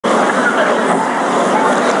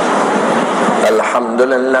الحمد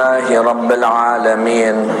لله رب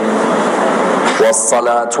العالمين،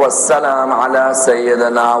 والصلاة والسلام على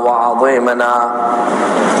سيدنا وعظيمنا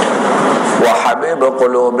وحبيب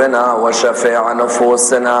قلوبنا وشفيع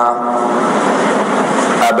نفوسنا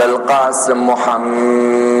أبي القاسم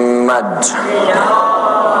محمد،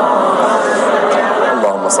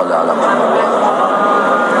 اللهم صل على محمد،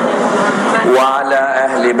 وعلى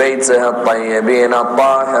أهل بيته الطيبين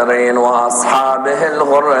الطاهرين وأصحابه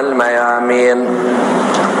الغر الميامين.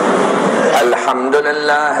 الحمد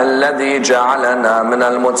لله الذي جعلنا من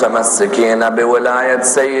المتمسكين بولاية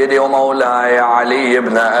سيدي ومولاي علي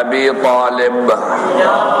بن أبي طالب،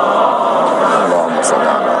 اللهم صل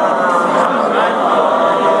على محمد.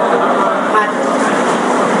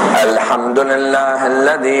 الحمد لله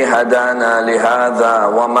الذي هدانا لهذا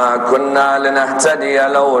وما كنا لنهتدي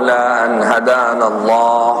لولا أن هدانا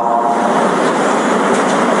الله.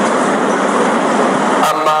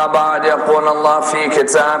 أما بعد، يقول الله في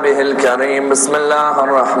كتابه الكريم: بسم الله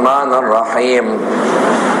الرحمن الرحيم،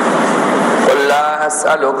 قل لا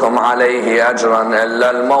أسألكم عليه أجرا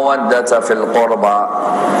إلا المودة في القربى.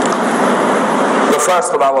 The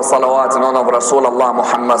first of our salawat in honor of Rasulullah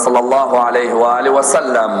Muhammad sallallahu alayhi wa alihi wa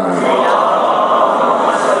sallam.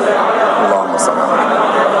 Allahumma salli.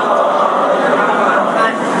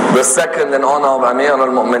 The second in honor of Amir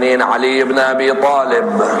al-Mu'mineen Ali ibn Abi Talib.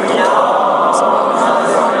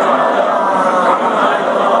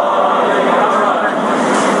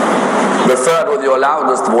 The third with your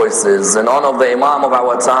loudest voices in honor of the Imam of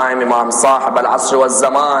our time, Imam Sahib al-Asr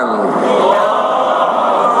wal-Zaman.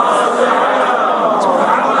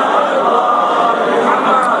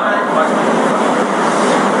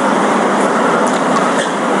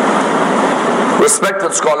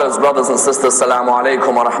 Respected scholars, brothers and sisters, Assalamu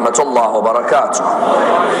alaikum wa rahmatullah wa barakatuh.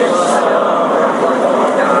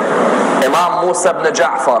 Imam Musa ibn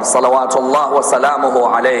Ja'far, salawatullah wa salamuhu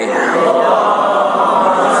alayhi,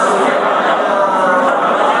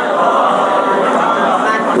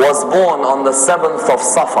 was born on the 7th of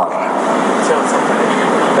Safar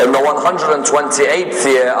in the 128th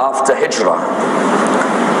year after Hijrah,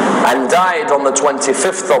 and died on the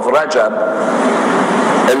 25th of Rajab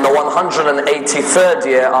in the 183rd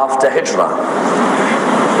year after Hijrah.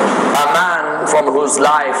 A man from whose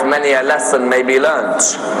life many a lesson may be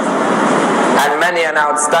learnt and many an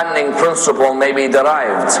outstanding principle may be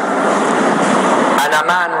derived, and a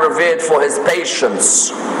man revered for his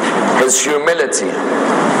patience, his humility,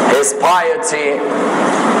 his piety,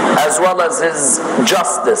 as well as his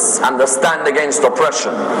justice and the stand against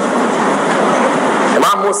oppression.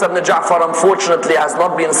 Imam Musa ibn Ja'far unfortunately has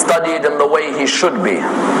not been studied in the way he should be.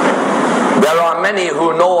 There are many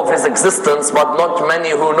who know of his existence, but not many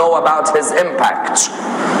who know about his impact,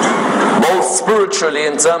 both spiritually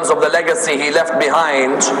in terms of the legacy he left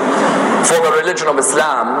behind for the religion of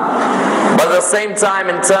Islam, but at the same time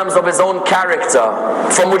in terms of his own character,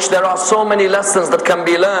 from which there are so many lessons that can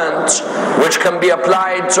be learned, which can be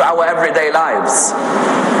applied to our everyday lives.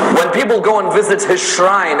 When people go and visit his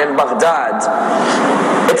shrine in Baghdad,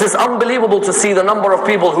 it is unbelievable to see the number of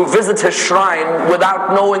people who visit his shrine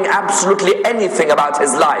without knowing absolutely anything about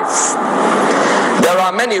his life. There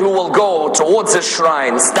are many who will go towards his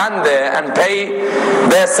shrine, stand there and pay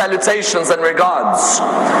their salutations and regards,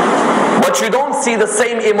 but you don't see the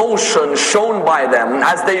same emotion shown by them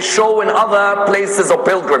as they show in other places of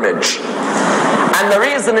pilgrimage. And the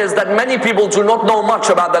reason is that many people do not know much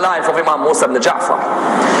about the life of Imam Musa ibn Ja'far.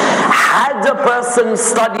 Had a person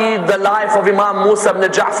studied the life of Imam Musa ibn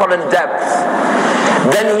Ja'far in depth,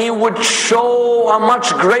 then he would show a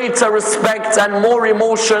much greater respect and more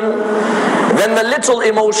emotion than the little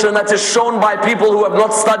emotion that is shown by people who have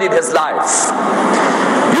not studied his life.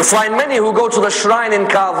 You find many who go to the shrine in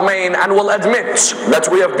Kadhmain and will admit that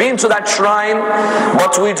we have been to that shrine,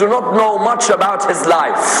 but we do not know much about his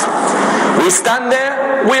life. We stand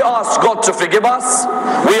there, we ask God to forgive us,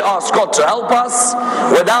 we ask God to help us,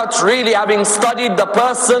 without really having studied the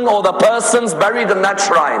person or the persons buried in that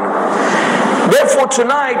shrine. Therefore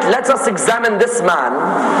tonight, let us examine this man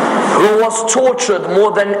who was tortured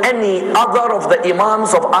more than any other of the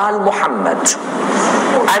Imams of Al-Muhammad,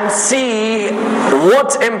 and see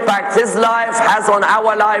what impact his life has on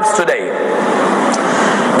our lives today.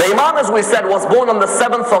 The Imam, as we said, was born on the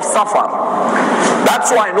 7th of Safar.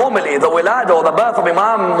 That's why normally the wilad or the birth of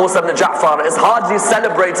Imam Musa ibn Ja'far is hardly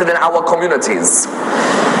celebrated in our communities.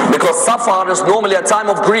 Because Safar is normally a time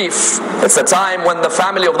of grief. It's a time when the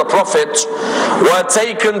family of the Prophet were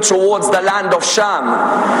taken towards the land of Sham.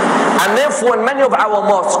 And therefore in many of our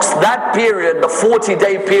mosques, that period, the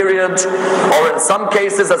 40-day period, or in some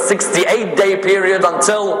cases a 68-day period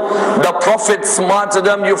until the Prophet's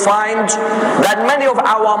martyrdom, you find that many of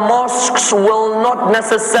our mosques will not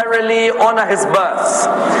necessarily honor his birth.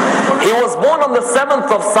 He was born on the 7th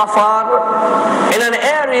of Safar in an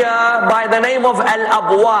area by the name of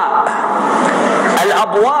Al-Abwa.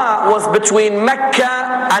 Al-Abwa was between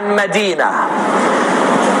Mecca and Medina.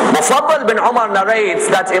 Mufaddal bin Umar narrates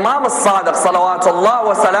that Imam al-Sadiq salawatullah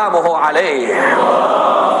wa salamuhu alayhi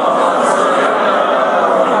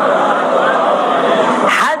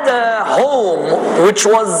had a home which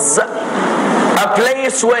was a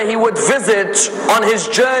place where he would visit on his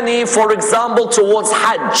journey, for example, towards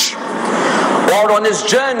Hajj, or on his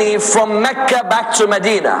journey from Mecca back to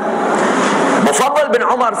Medina. Mufaddal bin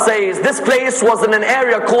Umar says this place was in an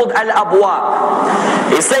area called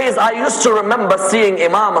Al-Abwa. He says, I used to remember seeing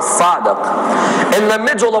Imam al-Sadiq in the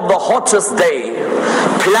middle of the hottest day,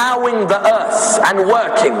 plowing the earth and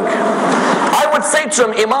working. I would say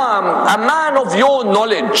to him, Imam, a man of your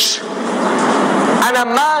knowledge, and a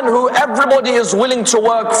man who everybody is willing to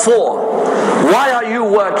work for, why are you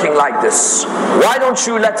working like this? Why don't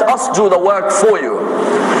you let us do the work for you?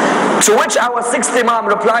 To which our sixth Imam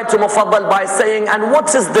replied to Mufaddal by saying, and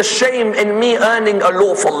what is the shame in me earning a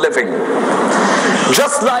lawful living?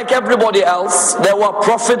 Just like everybody else, there were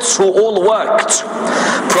prophets who all worked.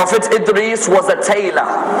 Prophet Idris was a tailor.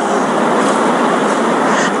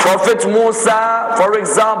 Prophet Musa, for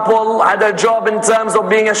example, had a job in terms of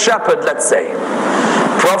being a shepherd, let's say.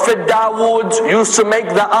 Prophet Dawood used to make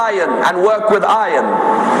the iron and work with iron.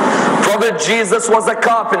 Prophet Jesus was a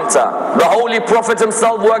carpenter. The Holy Prophet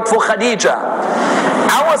himself worked for Khadija.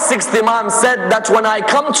 Our sixth Imam said that when I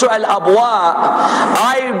come to Al-Abwa,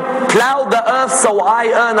 I plow the earth so I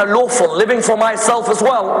earn a lawful living for myself as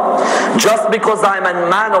well. Just because I'm a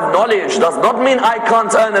man of knowledge does not mean I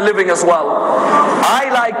can't earn a living as well. I,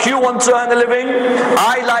 like you, want to earn a living.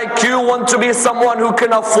 I, like you, want to be someone who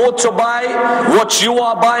can afford to buy what you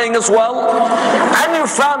are buying as well. And you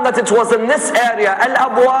found that it was in this area,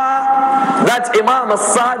 Al-Abwa, that Imam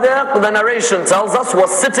al-Sadiq, the narration tells us,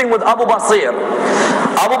 was sitting with Abu Basir.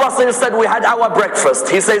 Abu Basir said, we had our breakfast.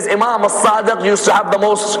 He says Imam al-Sadiq used to have the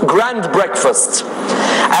most grand breakfast.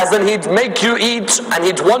 As in, he'd make you eat, and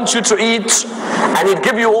he'd want you to eat, and he'd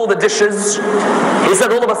give you all the dishes. He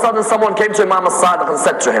said all of a sudden someone came to Imam al-Sadiq and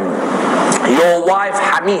said to him, your wife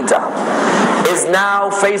Hamida is now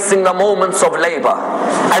facing the moments of labor,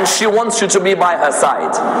 and she wants you to be by her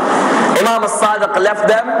side. Imam al-Sadiq left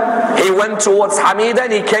them. He went towards Hamida,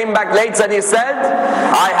 and he came back later and he said,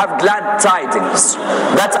 I have glad tidings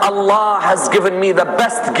that Allah has given me the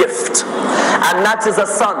best gift, and that is a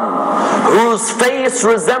son whose face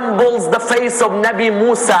resembles the face of Nabi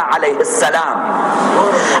Musa alayhi salam,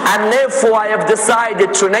 and therefore I have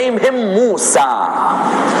decided to name him Musa.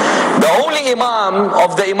 The only Imam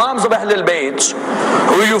of the Imams of Ahlul Bayt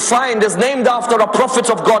who you find is named after a prophet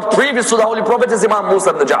of God previous to the Holy Prophet is Imam Musa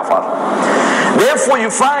ibn Ja'far. Therefore you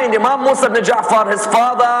find Imam Musa ibn Ja'far, his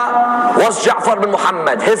father was Ja'far bin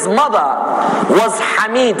Muhammad. His mother was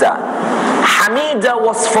Hamida. Hamida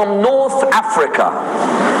was from North Africa.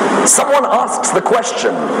 Someone asks the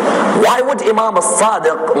question, why would Imam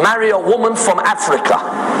al-Sadiq marry a woman from Africa?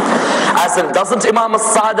 As in, doesn't Imam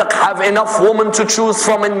al-Sadiq have enough women to choose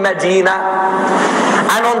from in Medina?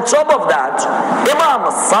 And on top of that, Imam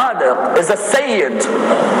al-Sadiq is a Sayyid.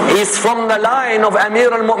 He's from the line of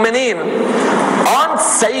Amir al-Mu'mineen. Aren't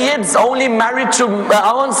Sayyids only meant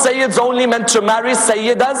to marry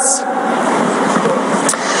Sayyidas?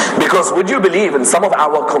 Because would you believe in some of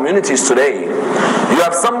our communities today, you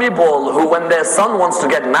have some people who, when their son wants to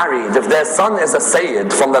get married, if their son is a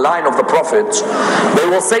Sayyid from the line of the Prophet, they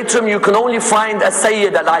will say to him, you can only find a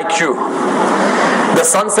Sayyida like you. The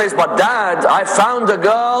son says, but dad, I found a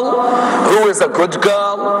girl who is a good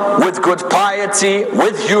girl, with good piety,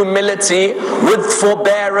 with humility, with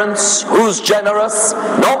forbearance, who's generous.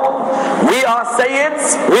 No, we are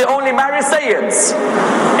Sayyids, we only marry Sayyids.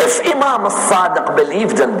 If Imam al-Sadiq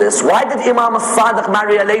believed in this, why did Imam al-Sadiq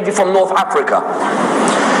marry a lady from North Africa?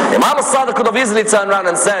 Imam al-Sadiq could have easily turned around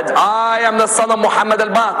and said, I am the son of Muhammad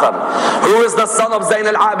al-Baqir, who is the son of Zayn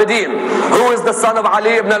al-Abidin, who is the son of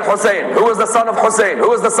Ali ibn al-Hussein, who is the son of Hussein,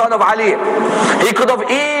 who is the son of Ali. He could have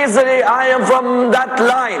easily, I am from that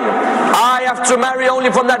line, I have to marry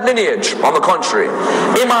only from that lineage. On the contrary,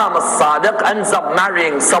 Imam al-Sadiq ends up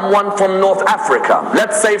marrying someone from North Africa,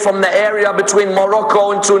 let's say from the area between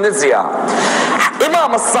Morocco and Tunisia.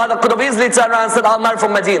 Imam al-Sadiq could have easily turned around and said, I'll marry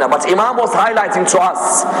from Medina. But Imam was highlighting to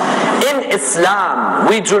us, in Islam,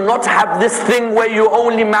 we do not have this thing where you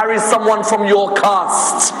only marry someone from your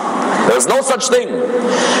caste. There is no such thing.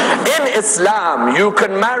 In Islam, you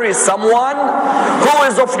can marry someone who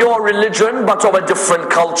is of your religion but of a different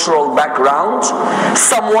cultural background.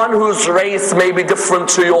 Someone whose race may be different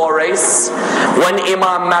to your race. When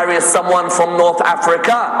Imam marries someone from North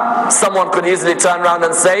Africa, someone could easily turn around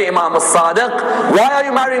and say, Imam al-Sadiq, why are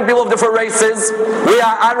you marrying people of different races? We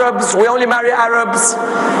are Arabs, we only marry Arabs.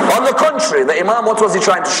 On the contrary, the Imam, what was he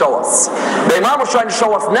trying to show us? The Imam was trying to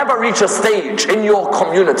show us, never reach a stage in your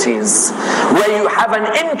communities where you have an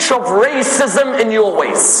inch of racism in your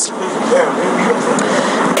waist.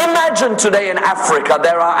 Imagine today in Africa,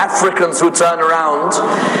 there are Africans who turn around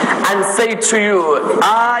and say to you,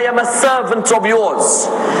 I am a servant of yours,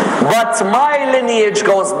 but my lineage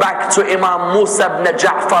goes back to Imam Musa ibn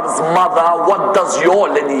Ja'far's mother. What does your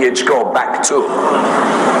lineage go back to?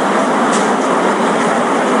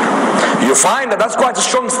 You find that that's quite a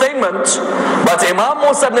strong statement. But Imam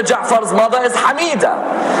Musa ibn Ja'far's mother is Hamida.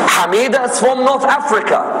 Hamida is from North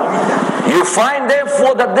Africa. You find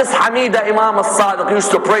therefore that this Hamida, Imam al-Sadiq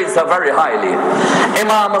used to praise her very highly.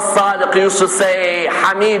 Imam al-Sadiq used to say,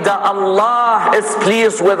 Hamida, Allah is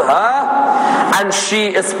pleased with her and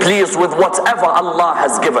she is pleased with whatever Allah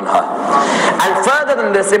has given her. And further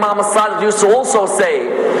than this, Imam al-Sadiq used to also say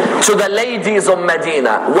to the ladies of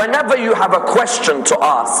Medina, whenever you have a question to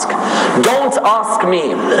ask, don't ask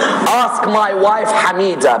me, ask my wife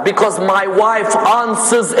Hamida, because my wife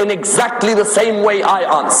answers in exactly the same way I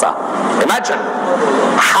answer. Imagine,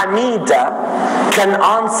 Hamida can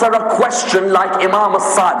answer a question like Imam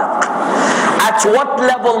al-Sadiq. At what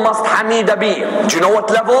level must Hamida be? Do you know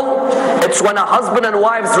what level? It's when a husband and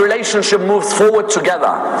wife's relationship moves forward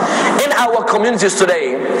together. In our communities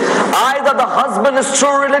today, either the husband is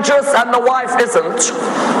too religious and the wife isn't,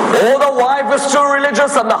 or the wife is too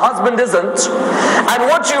religious and the husband isn't. And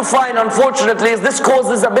what you find, unfortunately, is this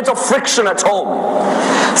causes a bit of friction at home.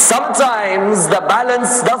 Sometimes the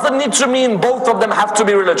balance doesn't need to mean both of them have to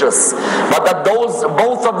be religious, but that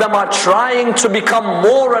both of them are trying to become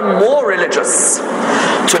more and more religious.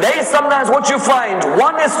 Today, sometimes what you find,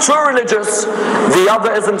 one is too religious, the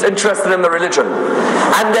other isn't interested in the religion,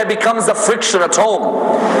 and there becomes a friction at home.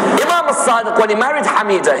 Imam al-Sadiq, when he married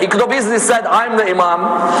Hamida, he could have easily said, I'm the Imam,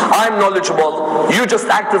 I'm knowledgeable, you just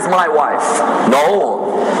act as my wife.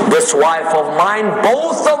 No, this wife of mine,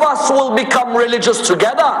 both of us will become religious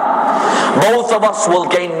together. Both of us will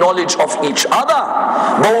gain knowledge of each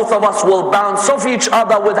other. Both of us will bounce off each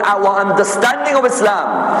other with our understanding of Islam.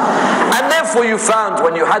 And therefore you found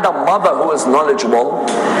when you had a mother who is knowledgeable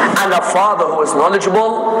and a father who is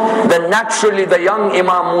knowledgeable, then naturally the young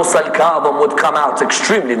Imam Musa al-Kadhim would come out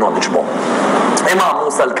extremely knowledgeable. Imam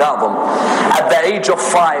Musa al-Kadhim, at the age of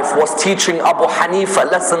 5, was teaching Abu Hanifa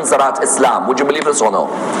lessons about Islam. Would you believe this or no?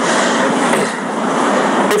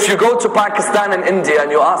 If you go to Pakistan and India and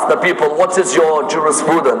you ask the people, what is your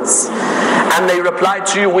jurisprudence? And they reply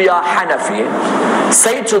to you, we are Hanafi.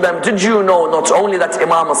 Say to them, did you know not only that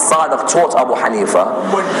Imam al-Sadiq taught Abu Hanifa,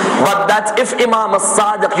 but that if Imam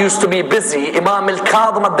al-Sadiq used to be busy, Imam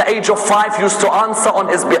al-Kadhim at the age of 5 used to answer on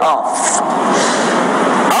his behalf.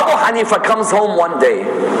 Abu Hanifa comes home one day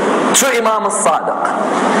to Imam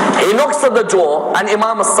al-Sadiq. He knocks at the door and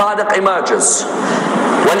Imam al-Sadiq emerges.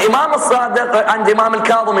 When Imam al-Sadiq and Imam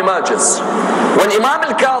al-Kadhim emerges, when Imam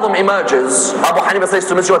al-Kadhim emerges, Abu Hanifa says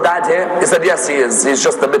to him, is your dad here? He said, yes, he is. He's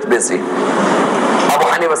just a bit busy. Abu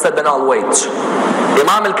Hanifa said, then I'll wait.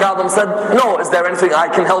 Imam al-Kadhim said, no, is there anything I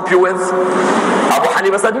can help you with? Abu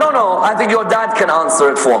Hanifa said, no, I think your dad can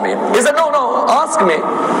answer it for me. He said, no, ask me.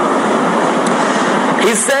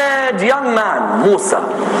 He said, young man, Musa,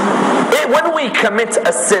 when we commit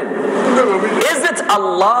a sin, is it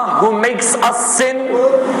Allah who makes us sin?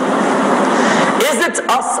 Is it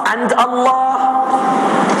us and Allah?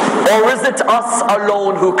 Or is it us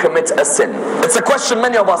alone who commit a sin? It's a question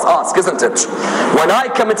many of us ask, isn't it? When I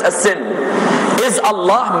commit a sin, is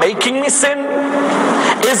Allah making me sin?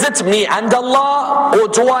 Is it me and Allah? Or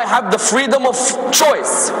do I have the freedom of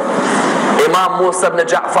choice? Imam Musa ibn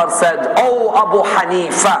Ja'far said, oh Abu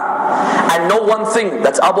Hanifa, And know one thing,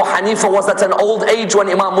 that Abu Hanifa was at an old age when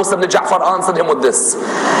Imam Musa ibn Ja'far answered him with this.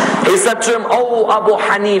 He said to him, "Oh Abu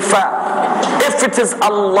Hanifa, if it is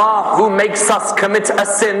Allah who makes us commit a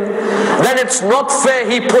sin, then it's not fair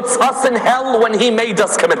He puts us in hell when He made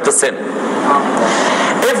us commit the sin.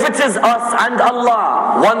 If it is us and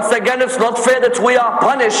Allah, once again it's not fair that we are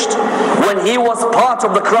punished when He was part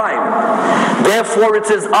of the crime. Therefore it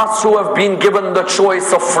is us who have been given the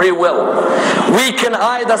choice of free will. We can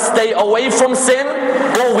either stay away from sin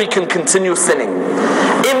or we can continue sinning."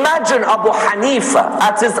 Imagine Abu Hanifa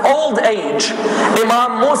at his old age.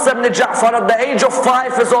 Imam Musa ibn Ja'far at the age of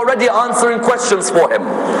 5 is already answering questions for him.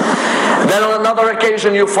 Then on another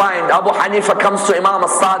occasion you find Abu Hanifa comes to Imam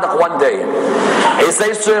al-Sadiq one day. He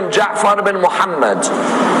says to him, "Ja'far ibn Muhammad,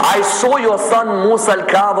 I saw your son Musa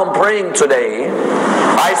al-Kadhim praying today.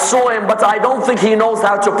 I saw him, but I don't think he knows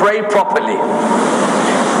how to pray properly."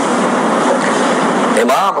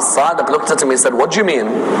 Imam al-Sadiq looked at him, he said, "What do you mean?"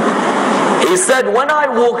 He said, "When I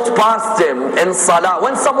walked past him in Salah,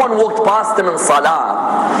 when someone walked past him in Salah,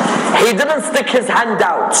 he didn't stick his hand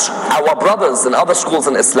out." Our brothers in other schools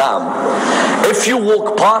in Islam, if you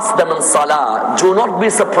walk past them in Salah, do not be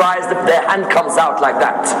surprised if their hand comes out like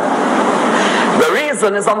that. The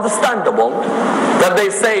reason is understandable, that they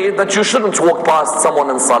say that you shouldn't walk past someone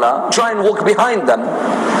in Salah, try and walk behind them.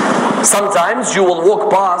 Sometimes you will walk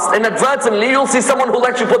past, inadvertently you'll see someone who'll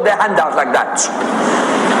actually put their hand out like that.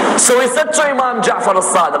 So he said to Imam Ja'far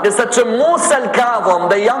al-Sadiq, he said to Musa al-Kadhim,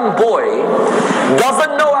 the young boy,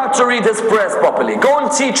 doesn't know how to read his prayers properly. Go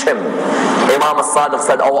and teach him. Imam al-Sadiq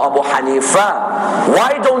said, "Oh Abu Hanifa,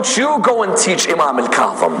 why don't you go and teach Imam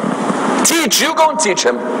al-Kadhim? You go and teach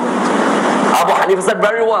him." Abu Hanifa said,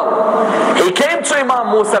 "Very well." He came to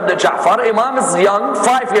Imam Musa ibn Ja'far. Imam is young,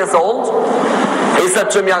 5 years old. He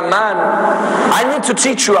said to him, "Young man, I need to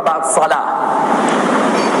teach you about Salah."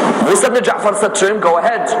 Musa ibn Ja'far said to him, "Go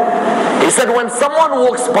ahead." He said, "When someone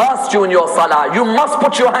walks past you in your Salah, you must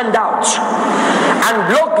put your hand out and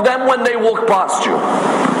block them when they walk past you.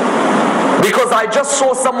 Because I just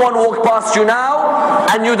saw someone walk past you now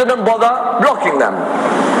and you didn't bother blocking them."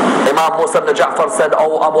 Imam Musa ibn Ja'far said,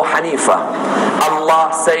 "Oh Abu Hanifa,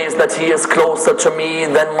 Allah says that He is closer to me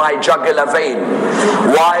than my jugular vein.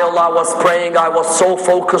 While I was praying, I was so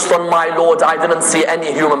focused on my Lord, I didn't see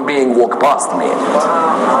any human being walk past me."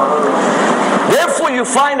 Therefore you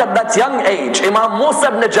find at that young age, Imam Musa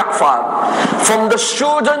ibn Ja'far, from the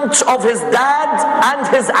student of his dad and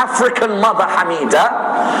his African mother Hamida,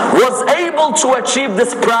 was able to achieve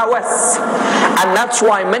this prowess. And that's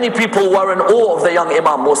why many people were in awe of the young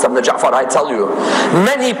Imam Musa ibn Ja'far. I tell you,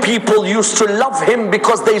 many people used to love him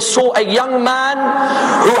because they saw a young man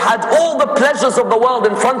who had all the pleasures of the world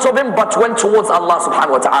in front of him but went towards Allah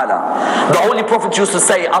subhanahu wa ta'ala. The Holy Prophet used to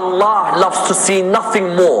say, Allah loves to see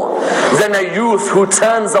nothing more than a youth who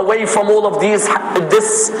turns away from all of these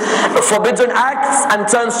forbidden acts and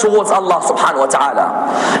turns towards Allah subhanahu wa ta'ala.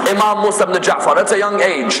 Imam Musa ibn Ja'far, at a young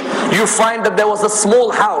age, you find that there was a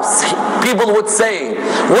small house. People would say,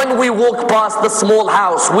 when we walk past the small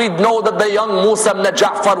house, we'd know that the young Musa ibn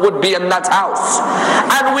Ja'far would be in that house.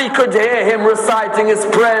 And we could hear him reciting his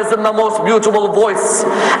prayers in the most beautiful voice.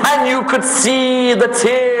 And you could see the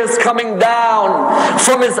tears coming down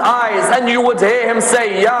from his eyes. And you would hear him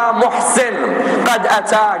say, "Ya Muhsin, qad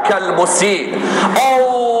ataka al-Musi."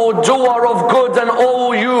 Oh, doer of good, and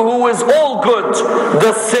oh, you who is all good,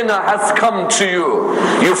 the sinner has come to you.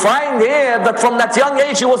 You find here that from that young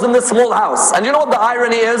age he was in this small house. And you know what the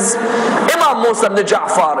irony is? Imam Musa ibn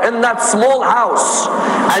Ja'far in that small house,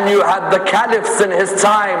 and you had the caliphs in his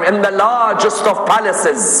time in the largest of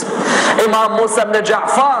palaces. Imam Musa ibn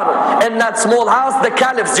Ja'far in that small house, the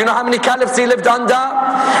caliphs, do you know how many caliphs he lived under?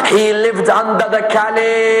 He lived under the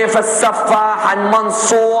Caliph al-Saffah and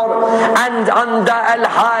Mansur, and under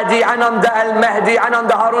Al-Hadi, and under Al-Mahdi, and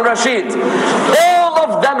under Harun Rashid. All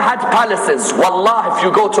of them had palaces. Wallah, if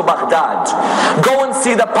you go to Baghdad, go and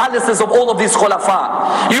see the palaces of all of these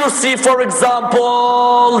khulafa. You see, for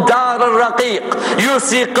example, Dar al-Raqiq, you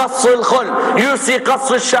see Qasr al-Khul, you see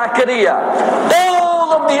Qasr al-Shakiriyah.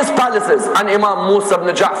 All of these palaces. And Imam Musa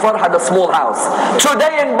ibn Ja'far had a small house.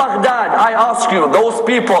 Today in Baghdad, I ask you, those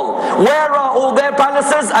people, where are all their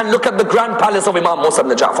palaces? And look at the grand palace of Imam Musa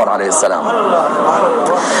ibn Ja'far alayhi salam.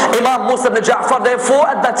 Imam Musa ibn Ja'far, therefore,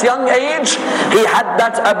 at that young age, he had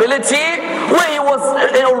that ability where he was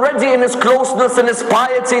already in his closeness, in his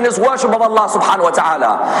piety, in his worship of Allah subhanahu wa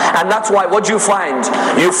ta'ala. And that's why, what do you find?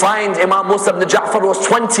 You find Imam Musa ibn Ja'far was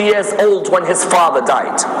 20 years old when his father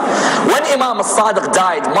died. When Imam al-Sadiq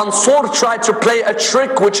died, Mansur tried to play a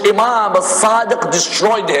trick which Imam al-Sadiq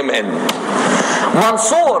destroyed him in.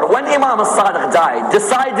 Mansur, when Imam al-Sadiq died,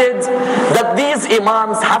 decided that these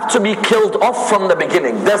imams have to be killed off from the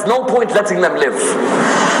beginning. There's no point letting them live.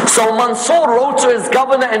 So Mansur wrote to his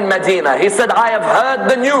governor in Medina. He said, I have heard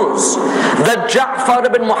the news that Ja'far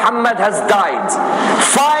ibn Muhammad has died.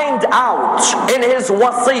 Find out in his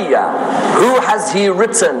wasiyyah who has he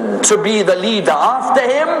written to be the leader after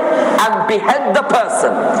him and behead the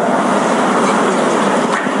person.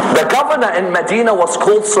 The governor in Medina was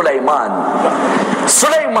called Sulaiman.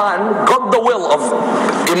 Sulaiman got the will of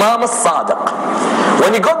Imam al-Sadiq.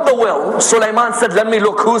 When he got the will, Sulaiman said, let me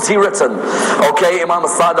look, who's he written? Okay, Imam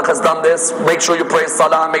al-Sadiq has done this. Make sure you pray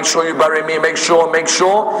salah, make sure you bury me, make sure.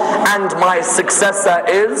 And my successors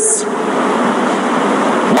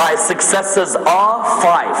are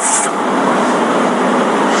 5.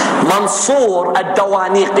 Mansur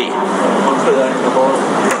al-Dawaniqi.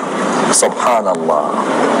 Subhanallah.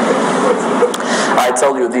 I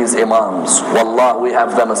tell you, these imams, wallah, we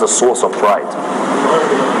have them as a source of pride.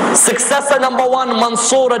 Successor number 1,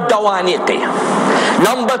 Mansur al-Dawaniqi.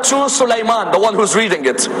 Number 2, Sulaiman, the one who's reading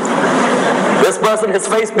it. This person, his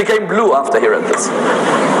face became blue after hearing this.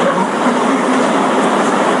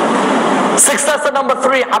 Successor number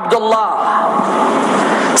 3, Abdullah.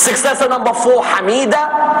 Successor number 4, Hamida.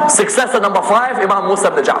 Successor number 5, Imam Musa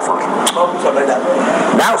ibn Ja'far.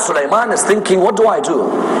 Now Sulaiman is thinking, what do I do?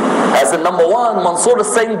 As in number 1, Mansur is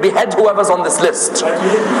saying, behead whoever's on this list.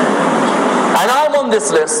 And I'm on this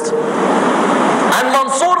list. And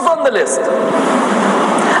Mansur's on the list.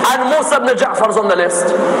 And Musa ibn Ja'far's on the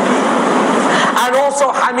list. And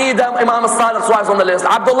also Hamida, Imam al-Sadiq's wife, on the list.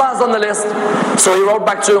 Abdullah is on the list. So he wrote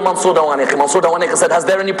back to Mansur Dawaniqi. Mansur Dawaniqi said, has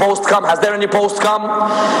there any post come? Has there any post come?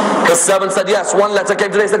 His servant said, yes. 1 letter came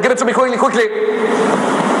today. He said, give it to me quickly.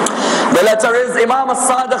 The letter is Imam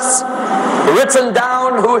al-Sadiq's written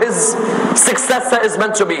down who his successor is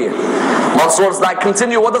meant to be. Mansur's like,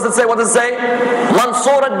 continue. What does it say?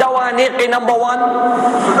 Mansur al-Dawaniqi number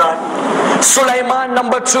 1. Sulaiman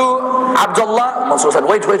number 2. Abdullah. Mansur said,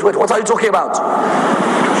 wait. What are you talking about?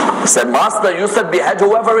 He said, Master, you said behead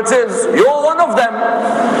whoever it is. You're one of them.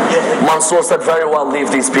 Mansur said, very well,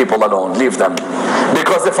 leave these people alone. Leave them.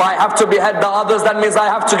 Because if I have to behead the others, that means I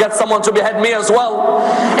have to get someone to behead me as well.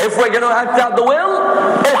 If we're going to act out the will,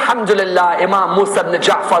 alhamdulillah, Imam Musa ibn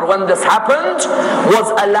Ja'far, when this happened,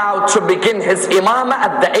 was allowed to begin his imamah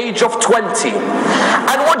at the age of 20.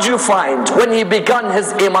 And what do you find when he began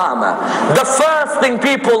his imamah? The first thing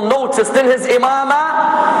people noticed in his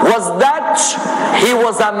imamah was that he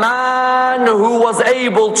was a man who was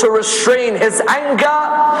able to restrain his anger,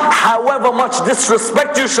 however much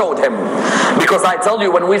disrespect you showed him. Because I tell you,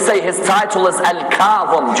 when we say his title is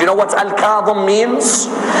Al-Kadhim, do you know what Al-Kadhim means?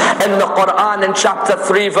 In the Quran, in chapter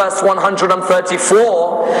 3, verse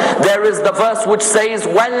 134, there is the verse which says,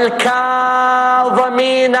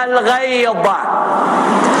 وَالْكَاظِمِينَ الْغَيْظَ.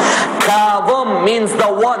 Kadhim means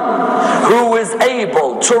the one who is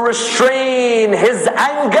able to restrain his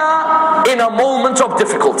anger in a moment of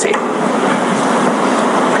difficulty.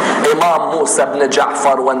 Imam Musa ibn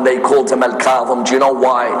Ja'far, when they called him Al-Kadhim, do you know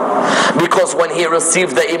why? Because when he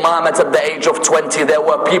received the imamate at the age of 20, there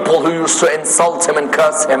were people who used to insult him and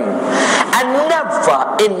curse him. And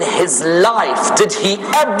never in his life did he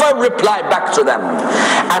ever reply back to them.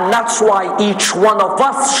 And that's why each one of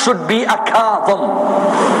us should be a Kadhim.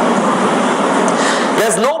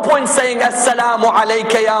 There's no point saying Assalamu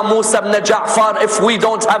alayka ya Musa ibn Ja'far if we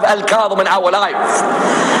don't have Al-Kadhim in our life.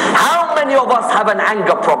 How many of us have an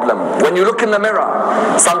anger problem? When you look in the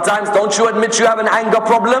mirror, sometimes don't you admit you have an anger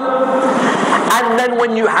problem? And then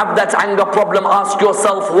when you have that anger problem, ask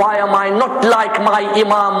yourself, why am I not like my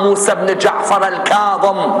Imam Musa ibn Ja'far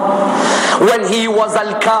Al-Kadhim? When he was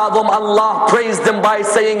Al-Kadhim, Allah praised him by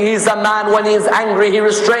saying he's a man, when he is angry he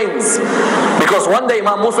restrains. Because one day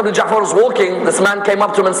Imam Musa ibn Ja'far was walking, this man came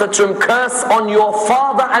up to him and said to him, curse on your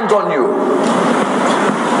father and on you.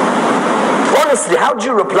 Honestly, how do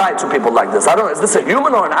you reply to people like this? I don't know, is this a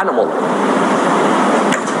human or an animal?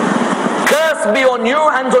 Curse be on you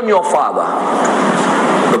and on your father.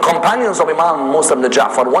 The companions of Imam Musa ibn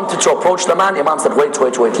Ja'far wanted to approach the man. Imam said, wait,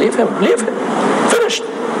 leave him. Finished.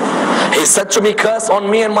 He said to me, curse on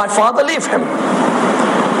me and my father, leave him.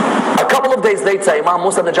 A couple of days later, Imam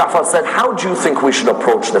Musa ibn Ja'far said, how do you think we should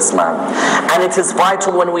approach this man? And it is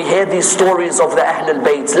vital when we hear these stories of the Ahl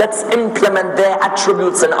al-Bayt, let's implement their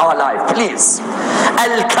attributes in our life, please.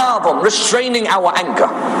 Al-Kadhim, restraining our anger.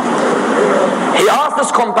 He asked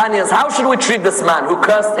his companions, how should we treat this man who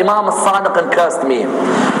cursed Imam al-Sadiq and cursed me?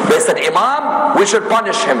 They said, Imam, we should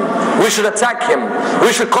punish him. We should attack him.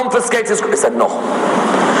 We should confiscate his... He said, no.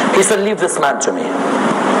 He said, leave this man to me.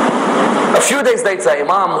 A few days later,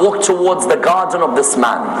 Imam walked towards the garden of this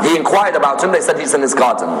man. He inquired about him. They said he's in his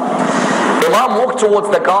garden. Imam walked towards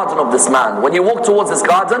the garden of this man. When he walked towards his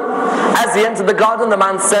garden, as he entered the garden, the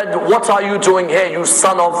man said, "What are you doing here, you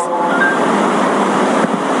son of..."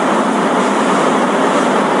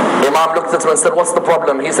 Imam looked at him and said, "What's the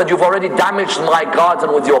problem?" He said, "You've already damaged my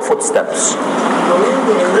garden with your footsteps."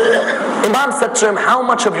 Imam said to him, "How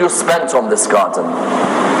much have you spent on this garden?"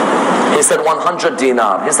 He said, 100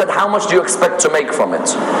 dinar. He said, "How much do you expect to make from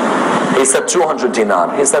it?" He said, 200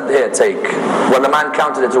 dinar. He said, "Here, take." When the man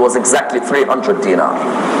counted it, it was exactly 300 dinar.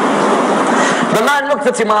 The man looked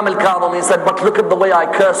at Imam al-Kadhim. He said, "But look at the way I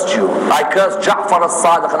cursed you. I cursed Ja'far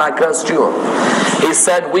as-Sadiq and I cursed you." He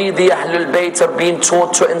said, "We, the Ahlul Bayt, are being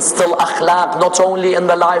taught to instill akhlaq not only in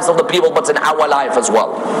the lives of the people, but in our life as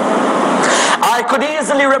well." I could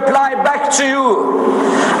easily reply back to you,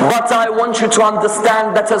 but I want you to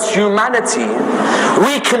understand that as humanity,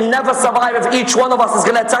 we can never survive if each one of us is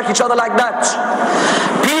going to attack each other like that.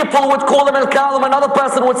 People would call him Al-Kadhim. Another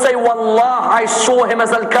person would say, "Wallah, I saw him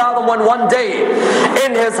as Al-Kadhim when one day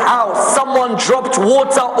in his house someone dropped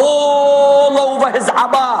water all over his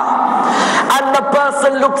abba." And the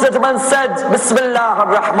person looked at him and said, "Bismillah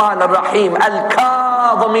ar-Rahman ar-Rahim,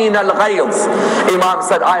 Al-Kadhimin al-Ghayz." Imam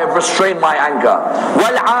said, "I have restrained my anger.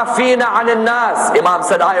 Wal-Afina anil nas." Imam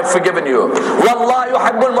said, "I have forgiven you. Wallahu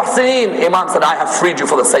yuhibbul muhsinin." Imam said, "I have freed you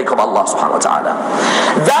for the sake of Allah subhanahu wa ta'ala."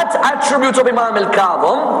 That attribute of Imam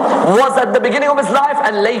al-Kadhim was at the beginning of his life,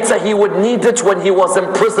 and later he would need it when he was in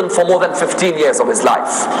prison for more than 15 years of his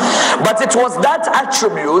life. But it was that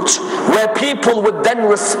attribute where people would then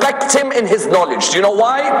respect him in his knowledge. Do you know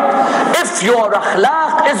why? If your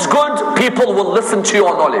akhlaq is good, people will listen to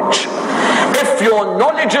your knowledge. If your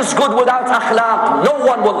knowledge is good without akhlaq, no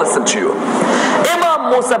one will listen to you. Imam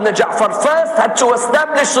Musa ibn Ja'far first had to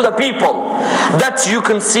establish to the people that you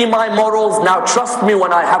can see my morals. Now trust me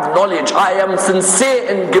when I have knowledge. I am sincere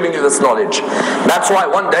in giving you this knowledge. That's why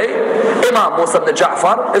one day Imam Musa ibn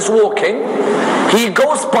Ja'far is walking. He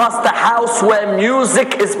goes past the house where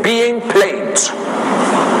music is being played.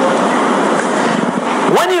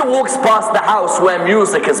 When he walks past the house where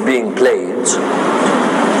music is being played,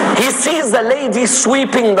 he sees a lady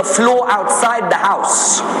sweeping the floor outside the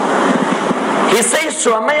house. He says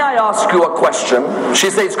to her, "May I ask you a question?" She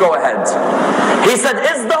says, "Go ahead." He said,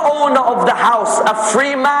 "Is the owner of the house a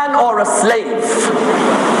free man or a slave?"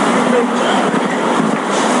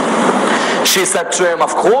 She said to him,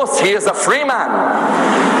 "Of course, he is a free man."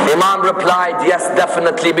 Imam replied, "Yes,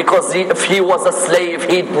 definitely, because if he was a slave,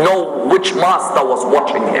 he'd know which master was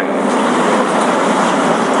watching him."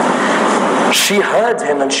 She heard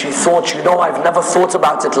him and she thought, "You know, I've never thought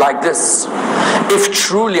about it like this. If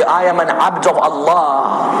truly I am an abd of Allah,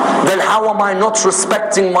 then how am I not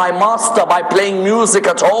respecting my master by playing music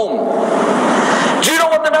at home?" Do you know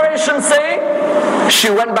what the narration say? She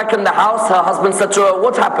went back in the house. Her husband said to her,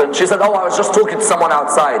 "What happened?" She said, "Oh, I was just talking to someone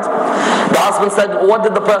outside." The husband said, "What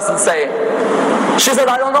did the person say?" She said,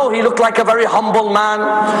 "I don't know. He looked like a very humble man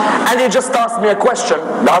and he just asked me a question."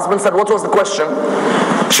 The husband said, "What was the question?"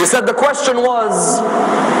 She said, "The question was,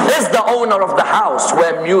 is the owner of the house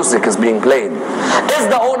where music is being played, is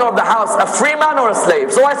the owner of the house a free man or a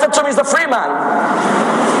slave?" So I said to him, "He's a free man."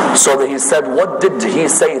 So he said, "What did he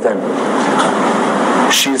say then?"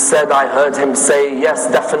 She said, "I heard him say, yes,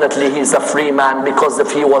 definitely he's a free man, because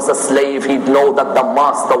if he was a slave, he'd know that the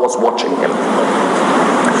master was watching him."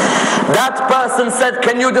 That person said,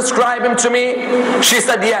 "Can you describe him to me?" She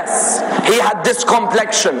said, "Yes. He had this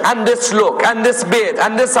complexion and this look and this beard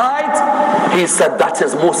and this height." He said, "That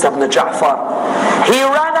is Musa ibn Ja'far. He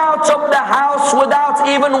ran out of the house without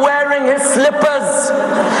even wearing his slippers.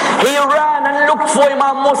 He ran and looked for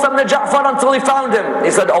Imam Musa ibn Ja'far until he found him."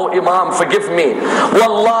 He said, "Oh Imam, forgive me.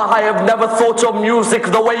 Wallah, I have never thought of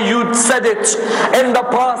music the way you said it. In the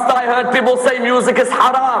past I heard people say music is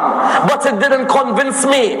haram, but it didn't convince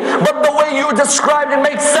me. But the way you described it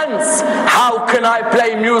makes sense. How can I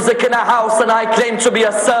play music in a house and I claim to be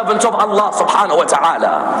a servant of Allah subhanahu wa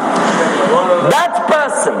ta'ala?" That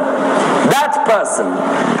person,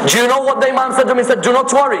 do you know what the Imam said to him? He said, "Do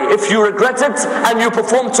not worry. If you regret it and you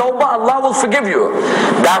perform tawbah, Allah will forgive you."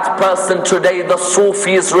 That person today, the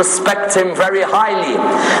Sufis respect him very highly.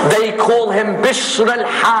 They call him Bishr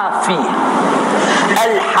al-Hafi.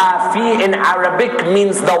 Al-Hafi in Arabic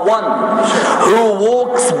means the one who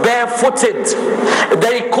walks barefooted.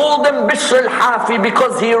 They called him Bishr al-Hafi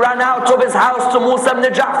because he ran out of his house to Musa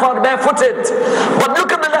ibn Ja'far barefooted. But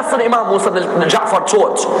look at the lesson Imam Musa ibn Ja'far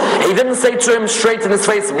taught. He didn't say to him straight in his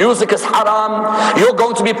face, this, music is haram, you're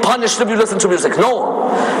going to be punished if you listen to music. No.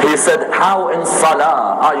 He said, how in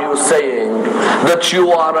salah are you saying that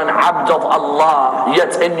you are an abd of Allah,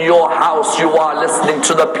 yet in your house you are listening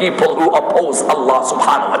to the people who oppose Allah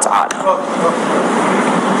subhanahu wa ta'ala?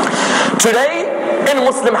 Today, in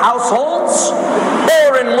Muslim households,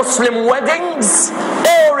 or in Muslim weddings,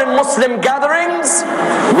 or in Muslim gatherings,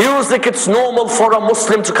 music, it's normal for a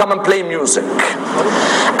Muslim to come and play music.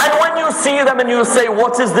 And when you see them and you say,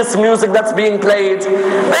 what is this music that's being played?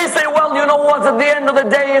 They say, well, you know what, at the end of the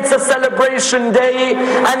day, it's a celebration day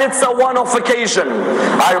and it's a one-off occasion.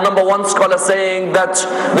 I remember one scholar saying that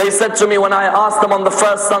they said to me when I asked them on the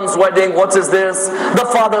first son's wedding, what is this? The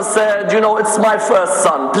father said, you know, it's my first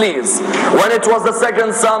son, please. When it was the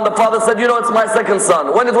second son, the father said, you know, it's my second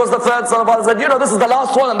son. When it was the third son, the father said, you know, this is the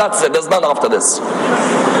last one and that's it. There's none after this.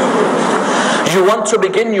 You want to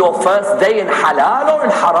begin your first day in halal or in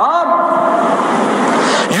haram?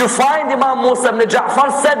 You find Imam Musa ibn Ja'far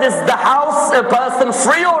said, is the house a person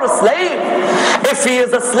free or a slave? If he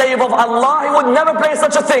is a slave of Allah, he would never play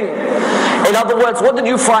such a thing. In other words, what did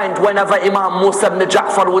you find whenever Imam Musa ibn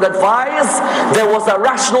Ja'far would advise? There was a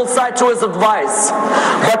rational side to his advice.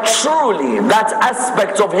 But truly, that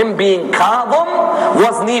aspect of him being kadhim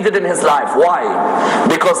was needed in his life. Why?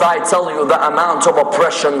 Because I tell you, the amount of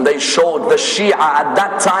oppression they showed the Shia at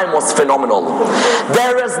that time was phenomenal.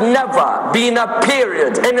 There has never been a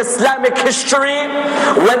period in Islamic history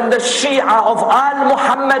when the Shia of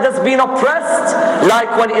Al-Muhammad has been oppressed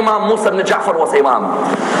like when Imam Musa ibn Ja'far was Imam.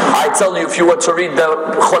 I tell you, if you were to read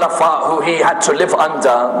the Khulafa who he had to live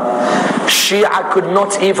under, Shia could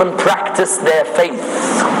not even practice their faith.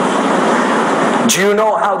 Do you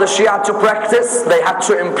know how the Shia had to practice? They had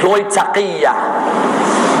to employ taqiyya.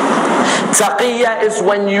 Taqiyya is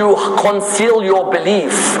when you conceal your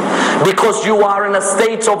belief because you are in a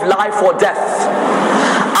state of life or death.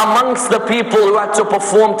 Amongst the people who had to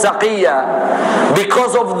perform taqiyya,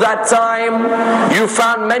 because of that time, you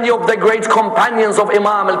found many of the great companions of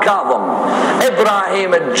Imam al-Kadhim,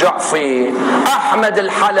 Ibrahim al-Ja'fi, Ahmad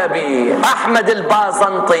al-Halabi, Ahmad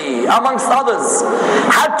al-Bazanti, amongst others,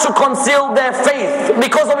 had to conceal their faith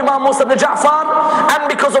because of Imam Musa ibn Ja'far and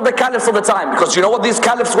because of the caliphs of the time. Because you know what these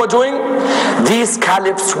caliphs were doing? These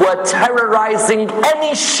caliphs were terrorizing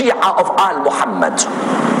any Shia of Al-Muhammad.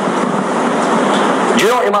 Do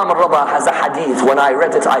you know Imam al-Rada has a hadith? When I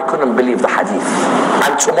read it, I couldn't believe the hadith.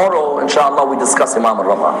 And tomorrow, inshallah, we discuss Imam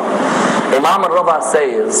al-Rada. Imam al-Rada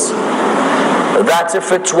says that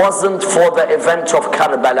if it wasn't for the event of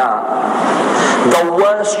Karbala, the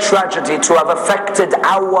worst tragedy to have affected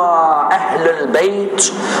our Ahl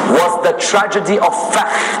al-Bayt was the tragedy of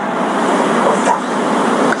Fakh.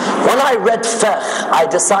 When I read Fakh, I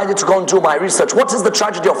decided to go and do my research. What is the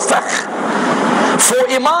tragedy of Fakh? For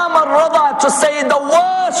Imam al-Rada to say the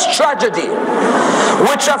worst tragedy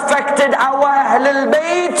which affected our Ahl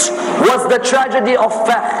al-Bayt was the tragedy of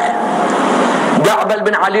Fakh. Da'bal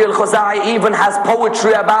bin Ali al-Khuzai even has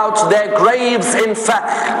poetry about their graves in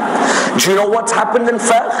Fakh. Do you know what happened in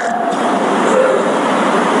Fakh?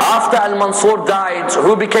 After Al-Mansur died,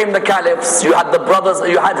 who became the caliphs? You had the brothers,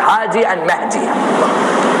 you had Hadi and Mahdi.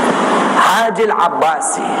 Hadi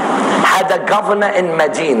al-Abbasi had a governor in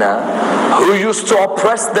Medina who used to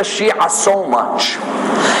oppress the Shia so much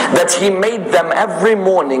that he made them every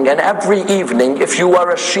morning and every evening, if you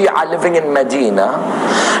were a Shia living in Medina,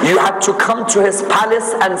 you had to come to his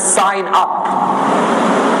palace and sign up.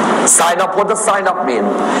 Sign up, what does sign up mean?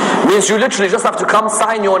 Means you literally just have to come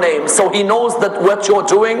sign your name so he knows that what you're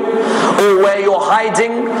doing or where you're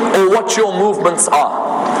hiding or what your movements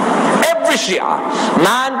are. Every Shia,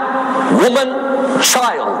 man, woman,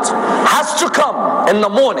 child, has to come in the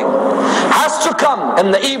morning, has to come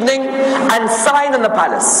in the evening and sign in the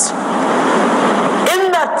palace.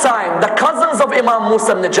 In that time, the cousins of Imam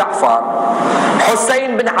Musa ibn Ja'far,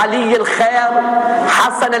 Hussein bin Ali al-Khair,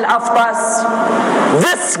 Hassan al-Aftas,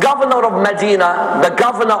 this governor of Medina, the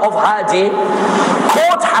governor of Hadi,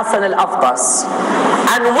 caught Hassan al-Aftas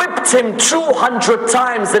and whipped him 200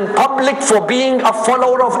 times in public for being a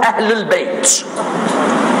follower of Ahl al-Bayt.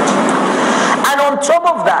 And on top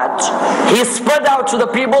of that, he spread out to the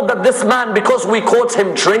people that this man, because we caught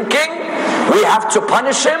him drinking, we have to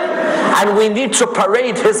punish him and we need to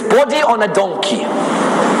parade his body on a donkey.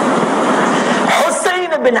 Hussein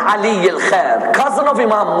bin Ali al-Khair, cousin of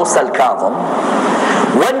Imam Musa al-Kadhim,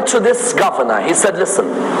 went to this governor. He said, listen,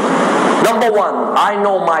 number one, I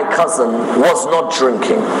know my cousin was not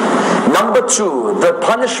drinking. Number two, the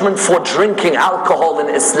punishment for drinking alcohol in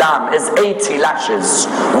Islam is 80 lashes.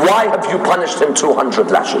 Why have you punished him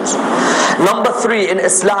 200 lashes? Number three, in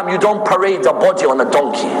Islam you don't parade a body on a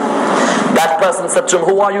donkey. That person said to him,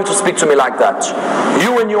 who are you to speak to me like that?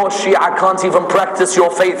 You and your Shia can't even practice your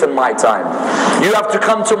faith in my time. You have to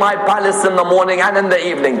come to my palace in the morning and in the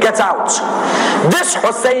evening. Get out. This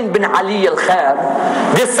Hussein bin Ali al-Khair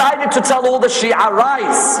decided to tell all the Shia,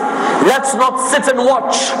 rise. Let's not sit and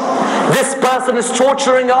watch. This person is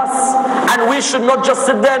torturing us and we should not just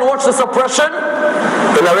sit there and watch this oppression.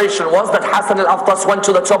 The narration was that Hassan al-Aftas went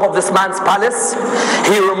to the top of this man's palace.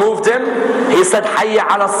 He removed him. He said, Hayya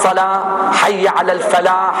ala salah, Hayya ala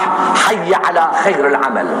al-falah, Hayya ala khayr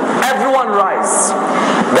al-amal. Everyone rise.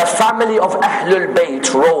 The family of Ahlul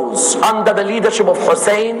Bayt rose under the leadership of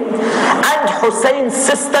Hussein and Hussein's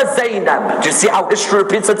sister Zainab. Do you see how history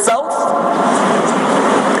repeats itself?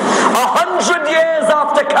 100 years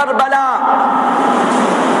after Karbala,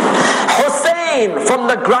 Hussein from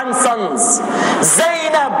the grandsons,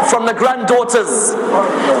 Zainab from the granddaughters.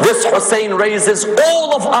 This Hussein raises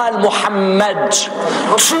all of Al Muhammad,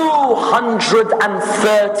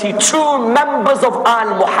 232 members of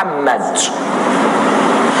Al Muhammad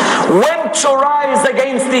went to rise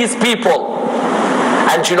against these people.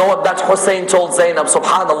 And you know what that Hussein told Zainab?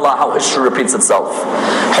 Subhanallah, how history repeats itself.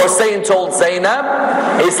 Hussein told Zainab,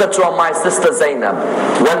 he said to her, my sister Zainab,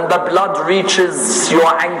 when the blood reaches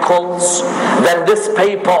your ankles, then this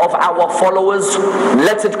paper of our followers,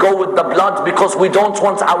 let it go with the blood, because we don't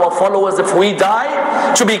want our followers, if we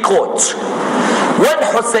die, to be caught. When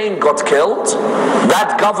Hussein got killed,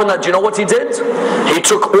 that governor, do you know what he did? He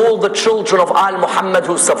took all the children of Al Muhammad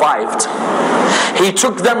who survived. He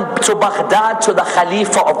took them to Baghdad, to the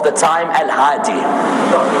Khalifa of the time, Al-Hadi.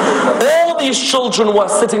 All these children were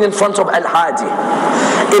sitting in front of Al-Hadi.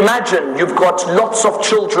 Imagine, you've got lots of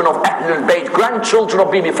children of Ahlul Bayt, grandchildren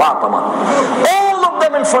of Bibi Fatima. All of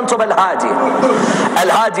them in front of Al-Hadi.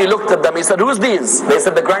 Al-Hadi looked at them, he said, who's these? They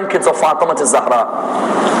said, the grandkids of Fatima Zahra.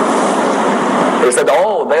 He said,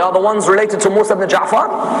 oh, they are the ones related to Musa ibn Ja'far?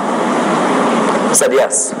 He said,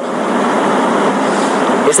 yes.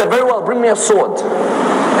 He said, very well, bring me a sword.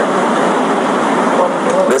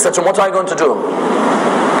 They said to him, what are you going to do?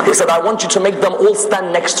 He said, I want you to make them all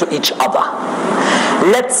stand next to each other.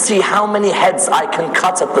 Let's see how many heads I can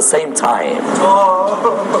cut at the same time.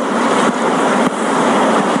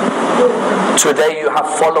 Today you have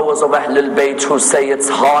followers of Ahlul Bayt who say it's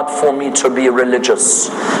hard for me to be religious.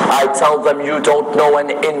 I tell them, you don't know an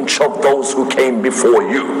inch of those who came before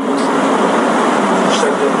you.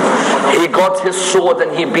 He got his sword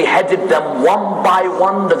and he beheaded them one by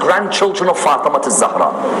one, the grandchildren of Fatima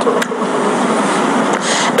Zahra.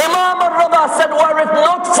 Imam al-Rida said, were it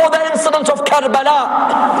not for the incident of Karbala,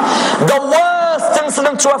 the worst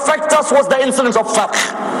incident to affect us was the incident of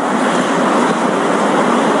Fakh.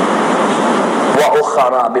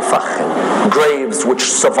 Graves which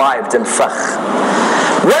survived in Fakh.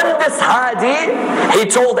 When this Hadi, he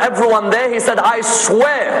told everyone there, he said, I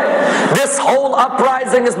swear this whole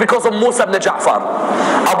uprising is because of Musa ibn Ja'far.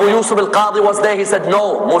 Abu Yusuf al-Qadi was there, he said,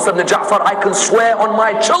 no, Musa ibn Ja'far, I can swear on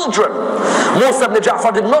my children. Musa ibn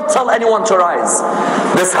Ja'far did not tell anyone to rise.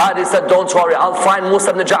 This Hadi said, don't worry, I'll find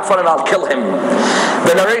Musa ibn Ja'far and I'll kill him.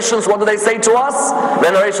 The narrations, what do they say to us?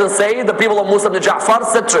 The narrations say, the people of Musa ibn Ja'far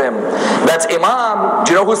said to him, that Imam,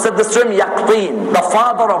 do you know who said this to him? Yaqteen, the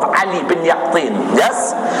father of Ali bin Yaqteen.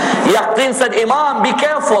 Yes? Yaqteen said, Imam, be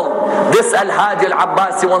careful. This Al-Hadi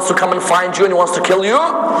al-Abbasi wants to come and find you and he wants to kill you.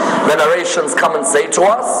 The narrations come and say to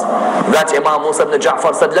us that Imam Musa ibn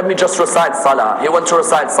Ja'far said, let me just recite Salah. He went to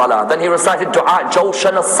recite Salah. Then he recited Dua,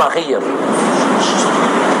 Jawshan al-Saghir.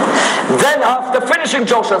 Then after finishing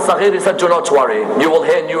Jawshan al-Saghir, he said, do not worry. You will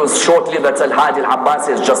hear news shortly that Al-Hadi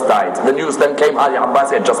al-Abbasi has just died. The news then came, Hadi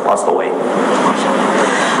al-Abbasi had just passed away.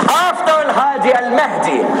 After Al-Hadi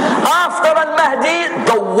al-Mahdi,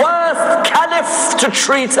 the worst caliph to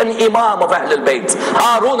treat an imam of Ahlul Bayt,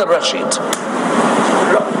 Harun al-Rashid.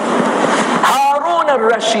 Harun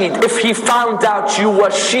al-Rashid, if he found out you were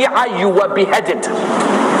Shia, you were beheaded.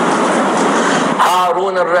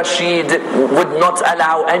 Harun al-Rashid would not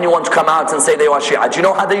allow anyone to come out and say they were Shia. Do you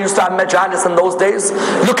know how they used to have majalis in those days?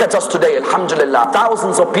 Look at us today, alhamdulillah.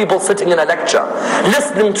 Thousands of people sitting in a lecture,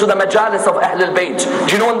 listening to the majalis of Ahlul Bayt.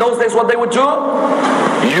 Do you know in those days what they would do?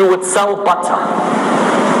 You would sell butter.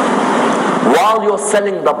 While you're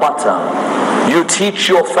selling the butter, you teach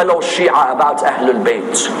your fellow Shia about Ahlul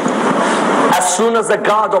Bayt. As soon as the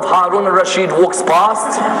guard of Harun al-Rashid walks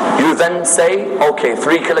past, you then say, okay,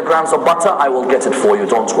 3 kilograms of butter, I will get it for you,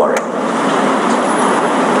 don't worry.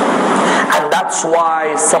 And that's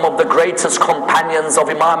why some of the greatest companions of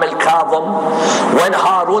Imam al-Kadhim, when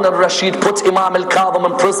Harun al-Rashid put Imam al-Kadhim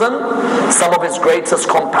in prison, some of his greatest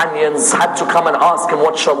companions had to come and ask him,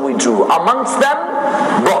 what shall we do? Amongst them,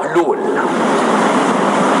 Bahlul.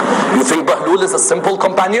 You think Bahlul is a simple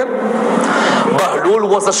companion? Bahlul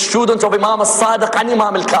was a student of Imam al-Sadiq and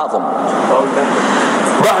Imam al-Kadhim.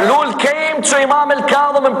 Bahlul came to Imam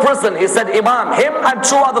al-Kadhim in prison. He said, Imam, him and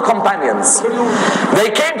 2 other companions.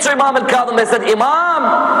 They came to Imam al-Kadhim. They said,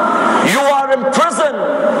 Imam, you are in prison.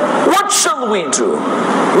 What shall we do?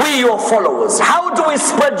 We, your followers. How do we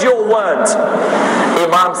spread your word?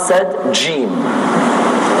 Imam said, Jim.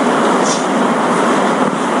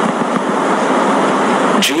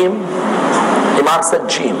 Jim. Imam said,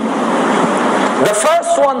 Jim. The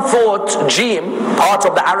first one thought Jim, part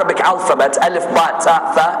of the Arabic alphabet, Alif, Ba,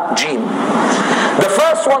 Ta, Tha, Jim. The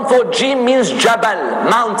first one thought Jim means Jabal,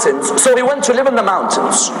 mountains. So he went to live in the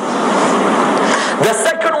mountains. The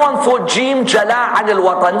second one thought Jim, Jala, Anil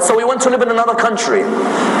Watan. So he went to live in another country.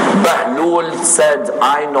 Bahlul said,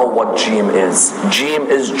 I know what Jim is. Jim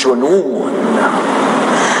is Junoon.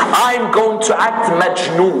 I'm going to act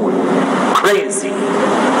Majnoon, crazy.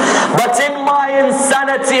 But in my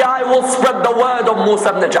insanity, I will spread the word of Musa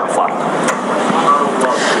ibn Ja'far.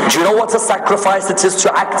 Do you know what a sacrifice it is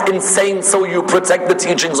to act insane so you protect the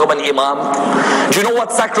teachings of an imam? Do you know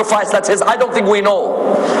what sacrifice that is? I don't think we know.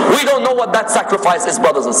 We don't know what that sacrifice is,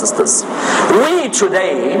 brothers and sisters. We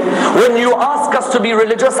today, when you ask us to be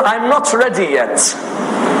religious, I'm not ready yet.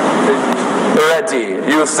 Ready?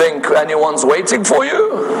 You think anyone's waiting for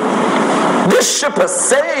you? This ship has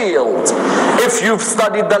sailed. If you've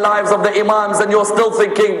studied the lives of the imams and you're still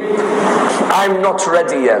thinking, I'm not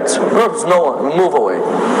ready yet. No, move away.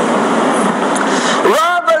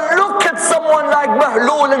 Rather look at someone like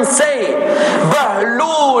Bahlul and say,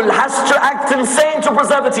 Bahlul has to act insane to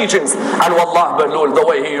preserve the teachings. And wallah, Bahlul, the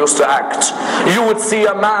way he used to act, you would see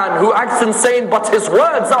a man who acts insane but his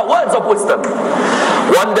words are words of wisdom.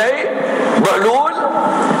 One day,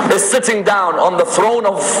 Bahlul is sitting down on the throne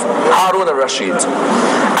of Harun al-Rashid.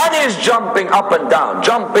 And he's jumping up and down,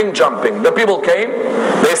 jumping. The people came,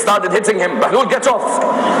 they started hitting him. Bahlul, get off.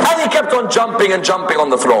 And he kept on jumping and jumping on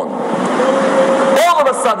the throne. All of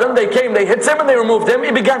a sudden, they came, they hit him and they removed him.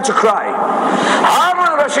 He began to cry.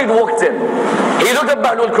 Harun al-Rashid walked in. He looked at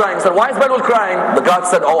Bahlul crying. He said, why is Bahlul crying? The guard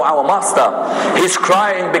said, oh, our master, he's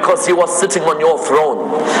crying because he was sitting on your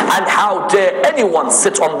throne. And how dare anyone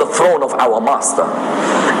sit on the throne of our master?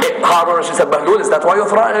 Harun al-Rashid said, Bahlul, is that why you're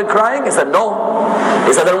crying? He said, no.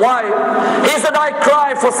 He said, then why? He said, I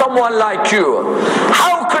cry for someone like you.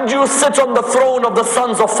 How could you sit on the throne of the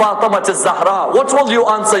sons of Fatima al-Zahra? What will you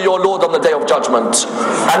answer your Lord on the day of judgment?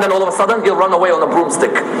 And then all of a sudden, he'll run away on a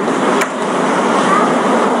broomstick.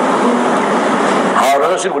 Harun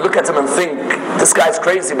al-Rashid would look at him and think, this guy's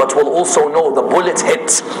crazy, but will also know the bullet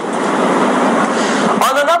hit.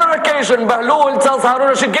 On another occasion, Bahlul tells Harun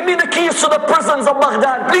al-Rashid, give me the keys to the prisons of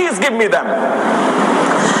Baghdad. Please give me them.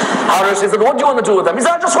 Harun al-Rashid said, what do you want to do with them? He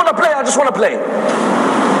said, I just want to play.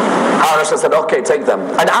 Harun al-Rashid said, okay, take them.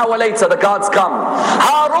 An hour later, the guards come.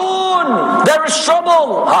 Harun, there is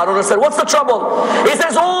trouble. Harun al-Rashid said, what's the trouble? He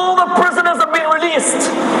says, all the prisoners have been released.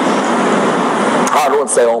 Harun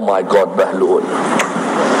said, oh my God, Bahlul.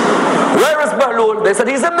 Where is Bahlul? They said,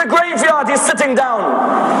 he's in the graveyard, he's sitting down.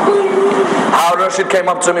 Harun al-Rashid came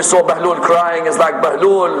up to me, saw Bahlul crying. He's like,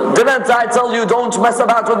 Bahlul, didn't I tell you don't mess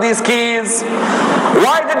about with these keys?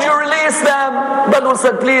 Why did you release them? Bahlul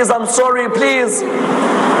said, please, I'm sorry, please.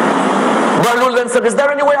 Bahlul then said, is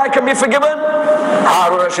there any way I can be forgiven?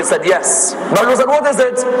 Harun al-Rashid said, yes. Bahlul said, what is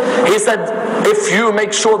it? He said, if you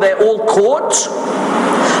make sure they're all caught,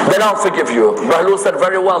 then I'll forgive you. Bahlul said,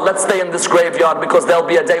 very well, let's stay in this graveyard because there'll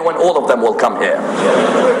be a day when all of them will come here.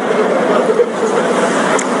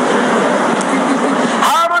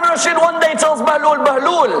 Harun al-Rashid one day tells Bahlul,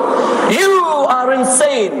 Bahlul, you are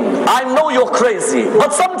insane. I know you're crazy,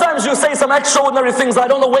 but sometimes you say some extraordinary things. I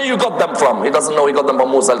don't know where you got them from. He doesn't know he got them from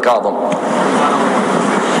Musa al-Kadhim.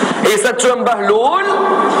 He said to him, Bahlul,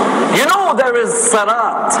 you know there is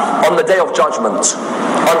Ziarat on the day of judgment,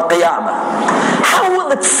 on Qiyamah. How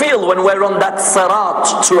will it feel when we're on that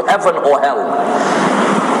Ziarat to heaven or hell?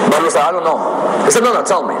 Bahlul said, I don't know. He said, no,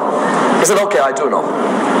 tell me. He said, okay, I do know.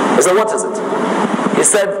 He said, what is it? He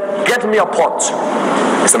said, get me a pot.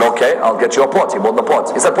 He said, okay, I'll get you a pot. He bought the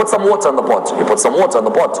pot. He said, put some water in the pot. He put some water in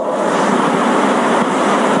the pot.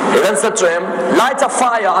 He then said to him, light a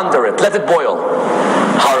fire under it, let it boil.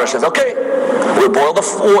 Harun says, okay, we boil the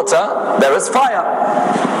water, there is fire.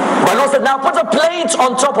 Bahlul said, now put a plate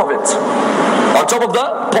on top of it, on top of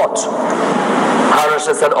the pot. Harun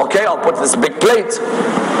said, okay, I'll put this big plate.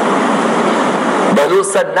 Bahlul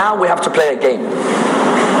said, now we have to play a game.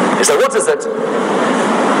 He said, what is it?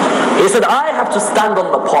 He said, I have to stand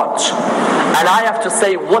on the pot and I have to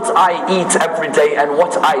say what I eat every day and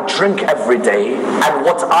what I drink every day and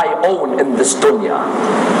what I own in this dunya.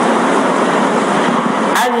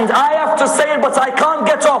 And I have to say it, but I can't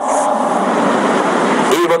get off,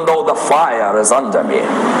 even though the fire is under me.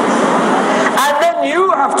 And then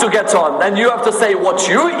you have to get on and you have to say what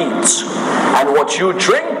you eat and what you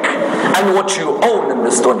drink and what you own in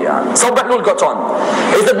this dunya. So Bahlul got on.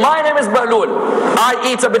 He said, my name is Bahlul. I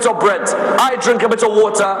eat a bit of bread, I drink a bit of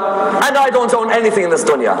water, and I don't own anything in this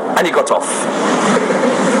dunya. And he got off.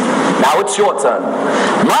 Now it's your turn.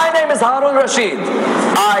 My name is Harun Rashid.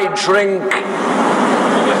 I drink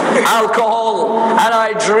alcohol and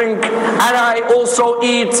I drink and I also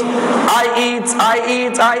eat.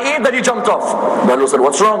 Then he jumped off. Bahlul said,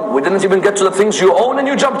 what's wrong? We didn't even get to the things you own and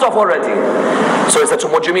you jumped off already. So he said to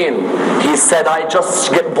him, what do you mean? He said, I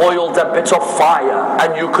just get boiled a bit of fire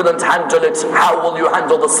and you couldn't handle it. How will you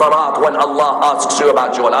handle the Ziarat when Allah asks you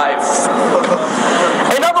about your life?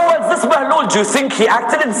 In other words, this Bahlul, do you think he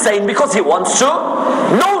acted insane because he wants to?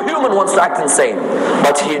 No human wants to act insane.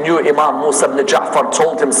 But he knew Imam Musa ibn Ja'far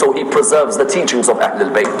told him, so he preserves the teachings of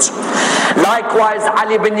Ahlul Bayt. Likewise,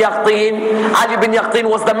 Ali bin Yaqtin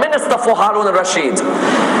was the minister for Harun al-Rashid.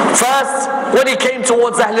 First, when he came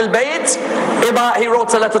towards Ahlul Bayt, he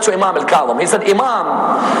wrote a letter to Imam al-Kadhim. He said, Imam,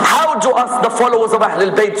 how do us, the followers of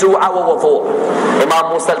Ahlul Bayt, do our wudu?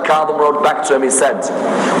 Imam Musa al-Kadhim wrote back to him, he said,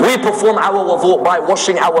 we perform our wudu by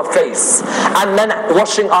washing our face, and then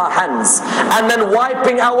washing our hands, and then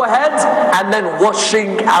wiping our head, and then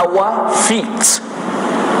washing our feet.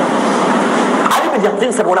 Ali bin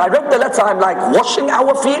Yaqtin said, when I read the letter, I'm like, washing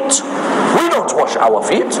our feet? We don't wash our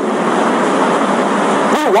feet.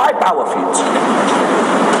 We wipe our feet.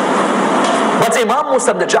 But Imam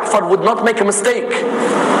Musa ibn Ja'far would not make a mistake.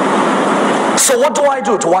 So what do I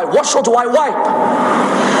do? Do I wash or do I wipe?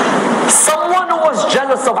 Someone who was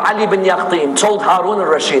jealous of Ali bin Yaqtin told Harun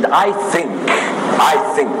al-Rashid, I think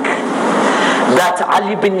that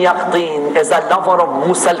Ali bin Yaqtin is a lover of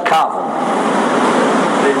Musa al-Kadhim.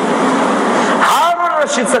 Harun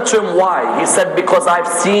al-Rashid said to him, why? He said, because I've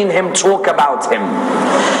seen him talk about him.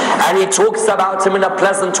 And he talks about him in a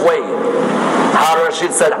pleasant way. Harun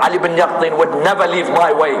al-Rashid said, Ali bin Yaqtin would never leave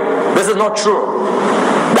my way. This is not true.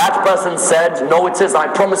 That person said, no it is, I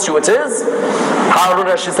promise you it is. Harun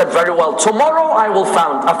al-Rashid said, very well, tomorrow I will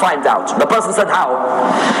find out. The person said, how?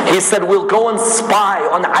 He said, we'll go and spy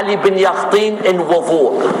on Ali bin Yaqtin in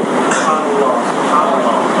wudu.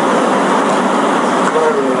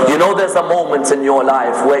 You know, there's a moment in your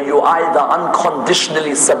life where you either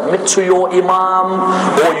unconditionally submit to your Imam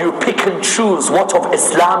or you pick and choose what of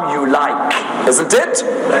Islam you like, isn't it?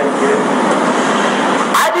 Thank you.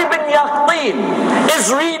 Ali bin Yaqtin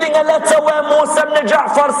is reading a letter where Musa ibn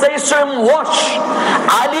Ja'far says to him, wash.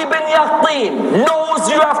 Ali bin Yaqtin knows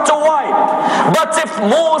you have to wipe. But if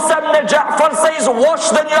Musa ibn Ja'far says wash,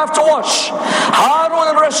 then you have to wash.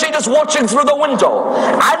 Harun al-Rashid is watching through the window.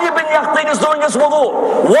 Ali bin Yaqtin is doing his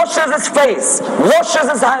wudu, washes his face, washes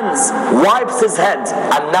his hands, wipes his head,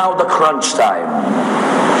 and now the crunch time.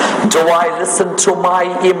 Do I listen to my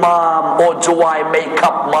Imam or do I make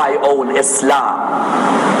up my own Islam?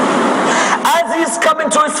 As he's coming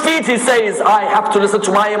to his feet, he says, I have to listen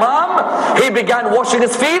to my Imam. He began washing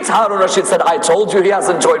his feet. Harun al-Rashid said, I told you he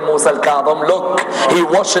hasn't joined Musa al-Kadhim. Look, he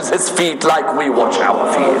washes his feet like we wash our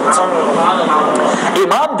feet.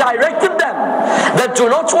 Imam directed them that do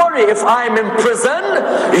not worry, if I'm in prison,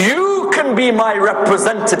 you can be my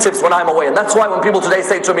representatives when I'm away. And that's why when people today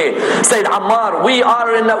say to me, Sayyid Ammar, we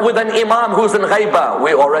are with an Imam who's in Ghaiba.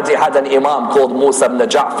 We already had an Imam called Musa ibn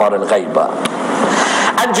Ja'far in Ghaiba.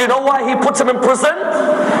 And do you know why he put him in prison?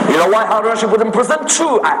 You know why Harun al-Rashid put him in prison?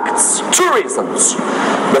 Two acts, two reasons.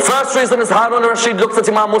 The first reason is Harun al-Rashid looked at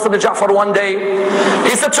Imam Musa ibn Ja'far one day.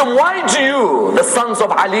 He said to him, why do you, the sons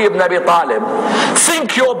of Ali ibn Abi Talib,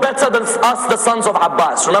 think you're better than us, the sons of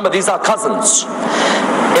Abbas? Remember, these are cousins.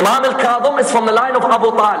 Imam al-Kadhim is from the line of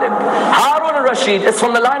Abu Talib. Harun al-Rashid is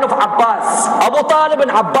from the line of Abbas. Abu Talib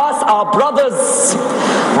and Abbas are brothers.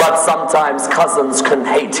 But sometimes cousins can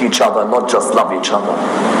hate each other, not just love each other.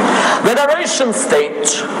 The narration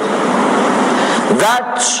states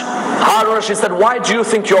that Harun al-Rashid said, why do you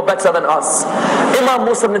think you're better than us? Imam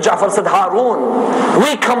Musa ibn Ja'far said, Harun,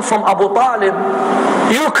 we come from Abu Talib,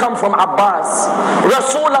 you come from Abbas.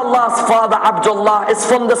 Rasulullah's father Abdullah is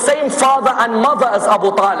from the same father and mother as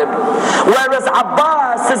Abu Talib, whereas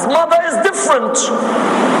Abbas, his mother is different.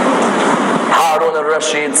 Harun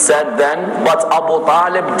al-Rashid said then, but Abu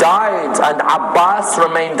Talib died and Abbas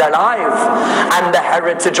remained alive, and the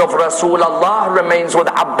heritage of Rasulullah remains with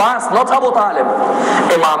Abbas, not Abu Talib.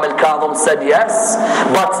 Imam al-Kadhim said, yes,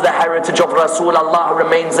 but the heritage of Rasulullah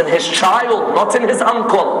remains in his child, not in his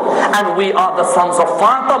uncle, and we are the sons of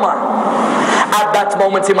Fatima. At that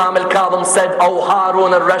moment Imam al-Kadhim said, oh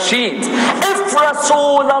Harun al-Rashid, if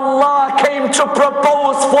Rasulullah came to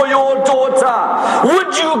propose for your daughter,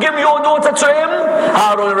 would you give your daughter to him?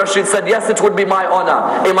 Harun al-Rashid said, yes, it would be my honor.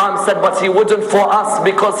 Imam said, but he wouldn't for us,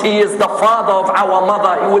 because he is the father of our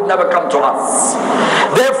mother. He would never come to us.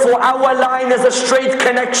 Therefore our line is a straight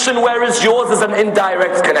connection, whereas yours is an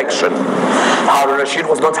indirect connection. Harun al-Rashid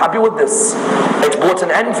was not happy with this. It brought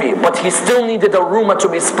an envy, but he still needed a rumor to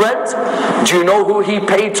be spread. Do you know who he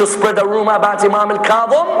paid to spread a rumor about Imam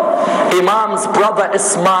al-Kadhim? Imam's brother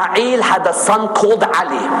Ismail had a son called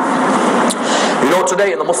Ali. You know,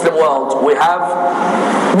 today in the Muslim world we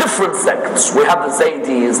have different sects. We have the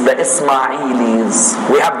Zaydis, the Ismailis,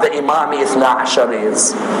 we have the Imami Ithna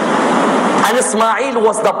Asharis. And Ismail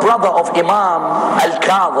was the brother of Imam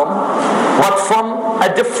al-Kadhim, but from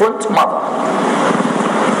a different mother.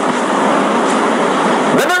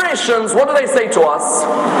 The narrations, what do they say to us?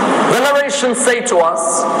 The narrations say to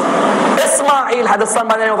us, Ismail had a son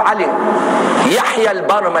by the name of Ali. Yahya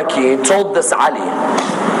al-Barmaki told this Ali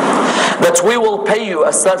that we will pay you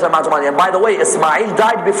a certain amount of money. And by the way, Ismail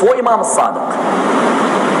died before Imam al-Sadiq.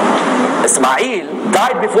 Ismail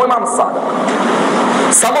died before Imam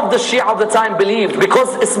al-Sadiq. Some of the Shia of the time believed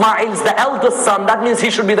because Ismail is the eldest son, that means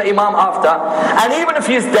he should be the Imam after. And even if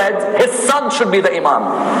he's dead, his son should be the Imam.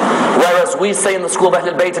 Whereas we say in the school of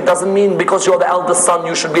Ahlul Bayt, it doesn't mean because you're the eldest son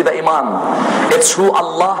you should be the Imam. It's who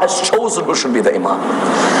Allah has chosen who should be the Imam.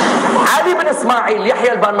 Ali ibn Ismail,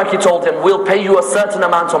 Yahya al-Barmaki told him, we'll pay you a certain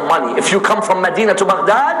amount of money if you come from Medina to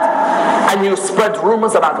Baghdad and you spread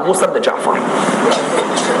rumors about Musa ibn Ja'far.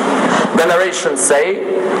 The narrations say,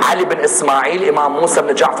 Ali ibn Ismail, Imam Musa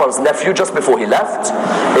ibn Ja'far's nephew, just before he left,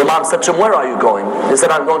 Imam said to him, where are you going? He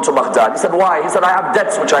said, I'm going to Baghdad. He said, why? He said, I have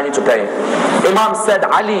debts which I need to pay. Imam said,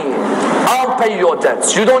 Ali, I'll pay your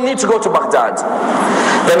debts. You don't need to go to Baghdad.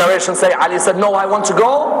 The narration say, Ali said, no, I want to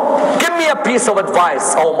go. Give me a piece of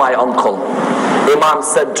advice, oh my uncle. Imam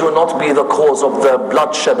said, do not be the cause of the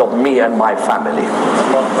bloodshed of me and my family.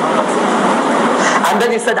 And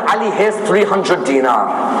then he said, Ali, here's 300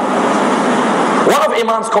 dinar. One of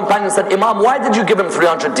Imam's companions said, Imam, why did you give him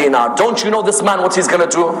 300 dinar? Don't you know this man what he's going to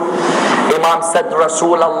do? Imam said,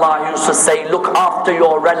 Rasulullah used to say, look after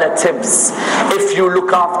your relatives. If you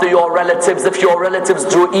look after your relatives, if your relatives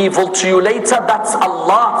do evil to you later, that's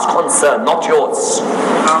Allah's concern, not yours.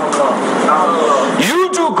 You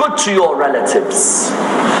do good to your relatives.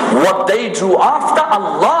 What they do after,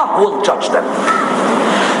 Allah will judge them.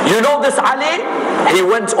 You know this Ali? He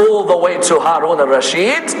went all the way to Harun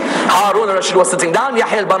al-Rashid. Harun al-Rashid was sitting down.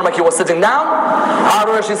 Yahya al-Barmaki was sitting down. Harun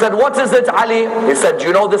al-Rashid said, what is it, Ali? He said, do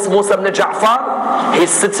you know this Musa ibn Ja'far?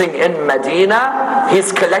 He's sitting in Medina.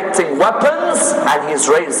 He's collecting weapons and he's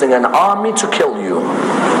raising an army to kill you.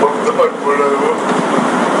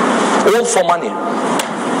 All for money.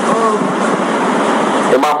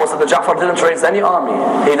 Imam Musa ibn Ja'far didn't raise any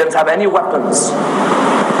army. He didn't have any weapons.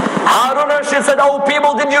 Harun al-Rashid said, oh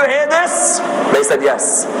people, did you hear this? They said,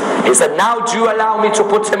 yes. He said, now do you allow me to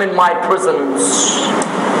put him in my prisons?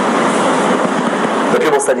 The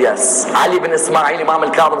people said, yes. Ali ibn Ismail, Imam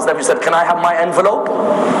al-Kadhim's nephew, said, can I have my envelope?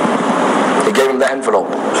 He gave him the envelope.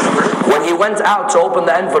 When he went out to open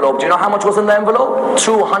the envelope, do you know how much was in the envelope?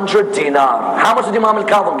 200 dinar. How much did Imam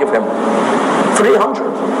al-Kadhim give him?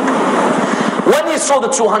 300. When he saw the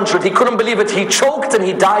 200, he couldn't believe it. He choked and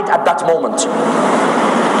he died at that moment.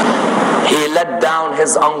 He let down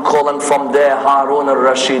his uncle, and from there Harun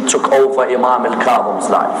al-Rashid took over Imam al-Kadhim's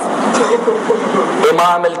life.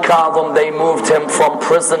 Imam al-Kadhim, they moved him from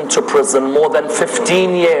prison to prison. More than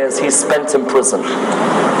 15 years he spent in prison.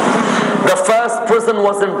 The first prison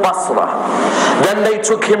was in Basra. Then they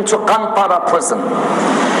took him to Qantara prison.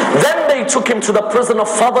 Then they took him to the prison of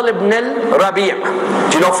Fadl ibn al-Rabi'.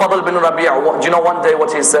 Do you know Fadl ibn al-Rabi'? Do you know one day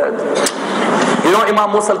what he said? You know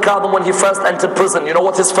Imam Musa al-Kadhim, when he first entered prison, you know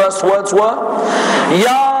what his first words were?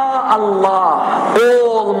 Ya Allah,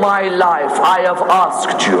 all my life I have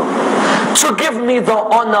asked you to give me the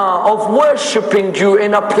honor of worshipping you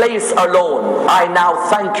in a place alone. I now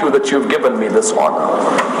thank you that you've given me this honor.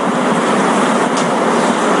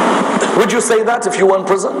 Would you say that if you were in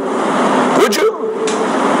prison? Would you?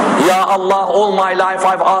 Ya Allah, all my life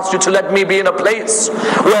I've asked you to let me be in a place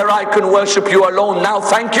where I can worship you alone. Now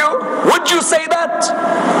thank you. Would you say that?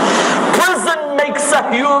 Prison makes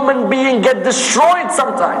a human being get destroyed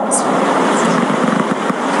sometimes.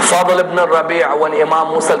 Fadl ibn Rabi' when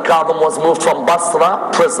Imam Musa al-Kadhim was moved from Basra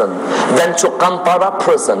prison, then to Qantara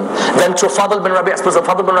prison, then to Fadl ibn Rabi''s prison.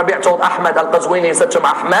 Fadl ibn Rabi' told Ahmad al-Qazwini, he said to him,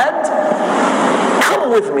 Ahmad,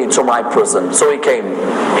 come with me to my prison. So he came.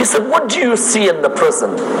 He said, what do you see in the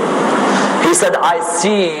prison? He said, I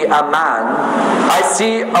see a man, I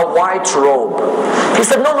see a white robe. He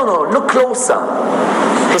said, no, look closer.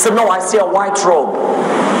 He said, no, I see a white robe.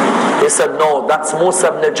 He said, no, that's Musa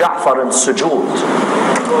ibn Ja'far in sujood.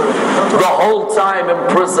 The whole time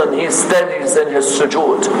in prison, he studies in his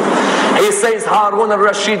sujood. He says Harun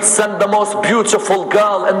al-Rashid sent the most beautiful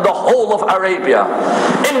girl in the whole of Arabia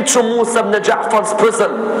into Musa ibn Ja'far's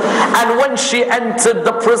prison. And when she entered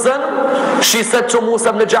the prison, she said to Musa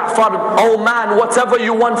ibn Ja'far, oh man, whatever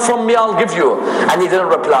you want from me, I'll give you. And he didn't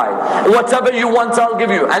reply. Whatever you want, I'll give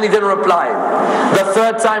you. And he didn't reply. The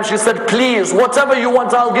third time she said, please, whatever you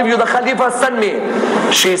want, I'll give you. The Khalifa sent me.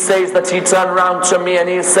 She says that he turned around to me and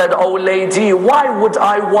he said, oh lady, why would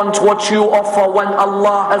I want what you offer when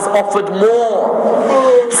Allah has offered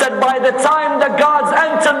more? Said by the time the guards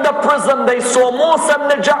entered the prison, they saw Musa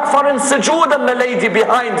ibn Ja'far in sujood and the lady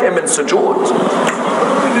behind him in sujood.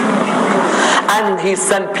 And he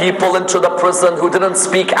sent people into the prison who didn't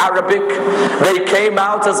speak Arabic. They came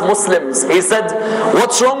out as Muslims. He said,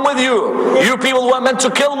 what's wrong with you? You people were meant to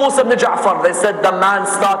kill Musa ibn Ja'far. They said, the man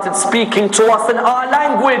started speaking to us in our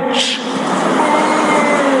language.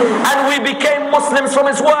 And we became Muslims from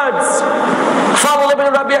his words. Fadl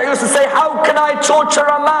ibn Rabi' used to say, how can I torture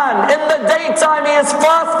a man? In the daytime he is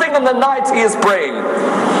fasting, in the night he is praying.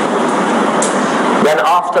 Then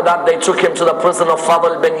after that they took him to the prison of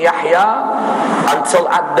Fadl bin Yahya, until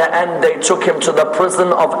at the end they took him to the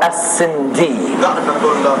prison of As-Sindi.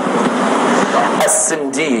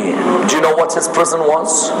 As-Sindi. Do you know what his prison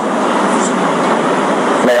was?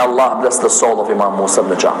 May Allah bless the soul of Imam Musa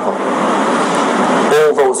ibn Ja'far.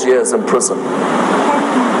 All those years in prison.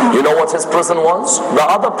 You know what his prison was? The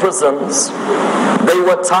other prisons, they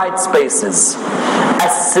were tight spaces.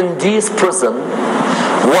 As-Sindi's prison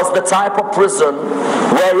was the type of prison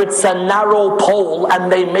where it's a narrow pole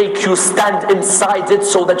and they make you stand inside it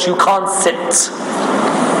so that you can't sit.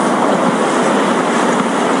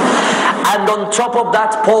 And on top of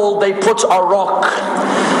that pole they put a rock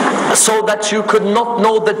so that you could not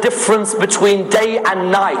know the difference between day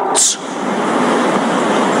and night.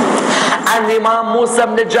 And Imam Musa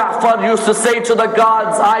ibn Ja'far used to say to the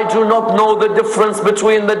guards, I do not know the difference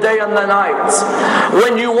between the day and the night.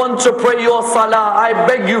 When you want to pray your salah, I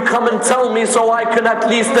beg you come and tell me so I can at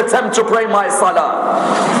least attempt to pray my salah.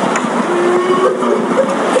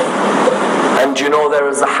 And you know there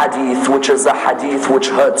is a hadith which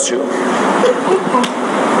hurts you.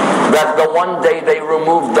 That the one day they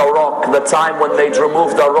removed the rock, the time when they'd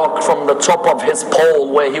removed the rock from the top of his pole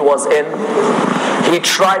where he was in, he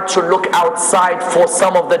tried to look outside for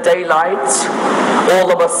some of the daylight.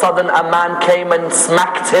 All of a sudden a man came and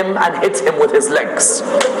smacked him and hit him with his legs.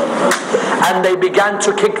 And they began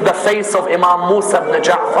to kick the face of Imam Musa ibn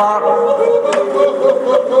Ja'far.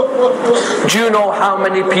 Do you know how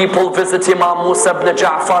many people visit Imam Musa ibn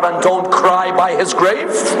Ja'far and don't cry by his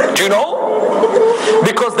grave? Do you know?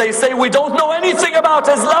 Because they say we don't know anything about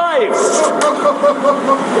his life.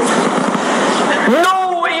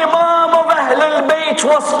 No Imam of Ahl al-Bayt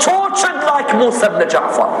was tortured like Musa ibn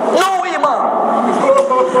Ja'far. No Imam.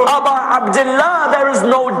 Aba Abdullah, there is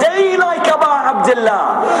no day like Aba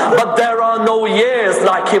Abdullah. But there are no years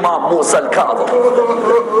like Imam Musa al-Kadhim.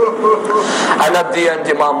 And at the end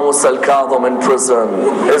Imam Musa al-Kadhim in prison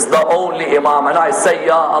is the only Imam. And I say,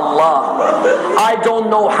 Ya Allah, I don't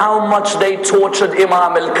know how much they tortured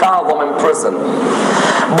Imam al-Kadhim in prison.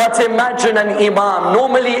 But imagine an Imam.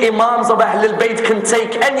 Normally Imams of Ahl al-Bayt can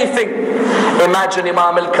take anything. Imagine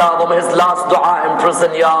Imam al-Kadhim, his last dua in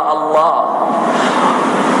prison, Ya Allah,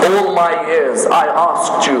 all my years I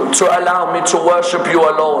asked you to allow me to worship you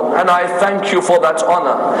alone, and I thank you for that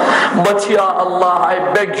honor. But Ya Allah,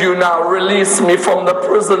 I beg you now, release me from the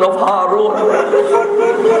prison of Harun.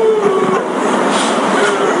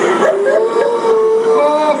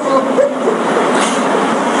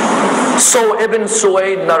 So Ibn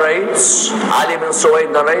Suwaid narrates, Ali ibn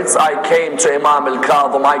Suwaid narrates, I came to Imam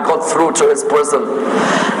al-Kadhim, I got through to his prison.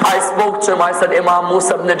 I spoke to him, I said, Imam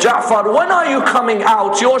Musa ibn Ja'far, when are you coming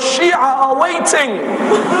out? Your Shia are waiting.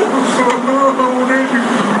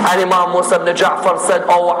 And Imam Musa ibn Ja'far said,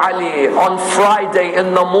 oh Ali, on Friday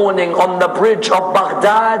in the morning on the bridge of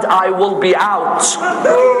Baghdad, I will be out.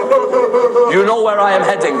 You know where I am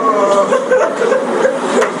heading.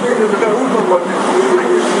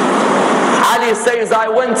 Ali says, I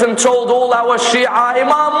went and told all our Shia,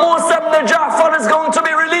 Imam Musa ibn Ja'far is going to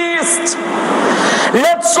be released.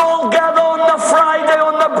 Let's all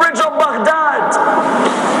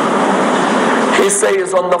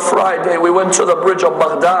says, on the Friday we went to the bridge of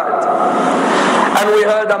Baghdad and we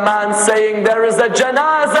heard a man saying, there is a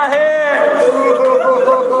janazah here.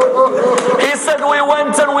 He said, we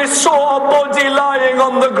went and we saw a body lying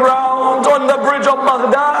on the ground on the bridge of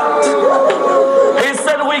Baghdad. He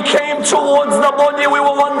said, we came towards the body, we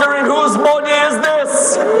were wondering whose body is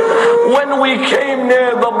this? When we came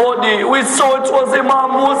near the body, we saw it was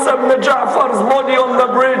Imam Musa ibn Ja'far's body on the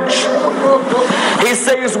bridge. He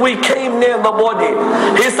says, we came near the body.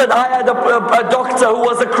 He said, I had a doctor who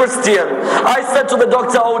was a Christian. I said to the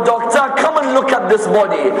doctor, oh doctor, come and look at this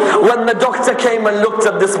body. When the doctor came and looked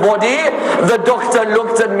at this body, the doctor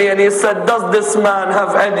looked at me and he said, does this man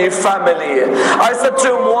have any family? I said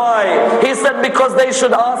to him, why? He said, because they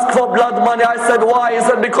should ask for blood money. I said, why? He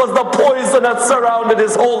said, because the poison had surrounded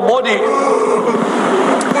his whole body.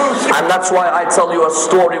 And that's why I tell you a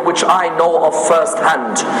story which I know of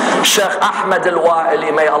firsthand. Sheikh Ahmed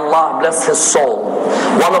al-Wa'ili, may Allah bless his soul,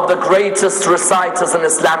 one of the greatest reciters in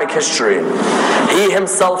Islamic history. He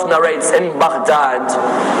himself narrates, in Baghdad,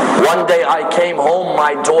 one day I came home,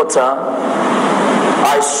 my daughter,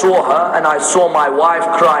 I saw her and I saw my wife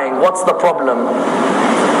crying. What's the problem?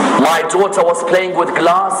 My daughter was playing with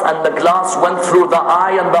glass and the glass went through the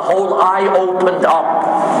eye and the whole eye opened up.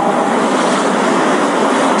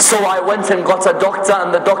 So I went and got a doctor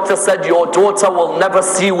and the doctor said, your daughter will never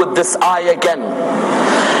see with this eye again.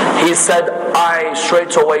 He said, I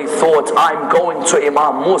straight away thought, I'm going to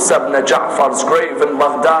Imam Musa ibn Ja'far's grave in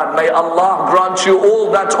Baghdad. May Allah grant you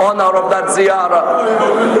all that honor of that ziyarah.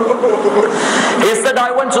 He said,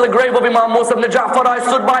 I went to the grave of Imam Musa ibn Ja'far. I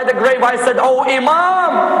stood by the grave. I said, oh Imam,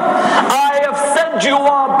 I have said you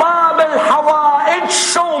are Bab al-Hawa'ij.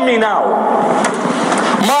 Show me now.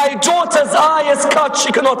 My daughter's eye is cut,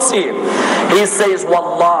 she cannot see. He says,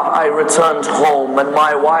 Wallah, I returned home and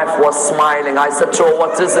my wife was smiling. I said to her,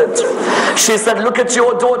 what is it? She said, look at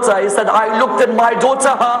your daughter. He said, I looked at my daughter,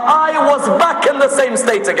 her eye was back in the same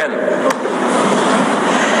state again.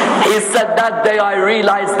 He said, that day I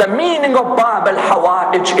realized the meaning of Bab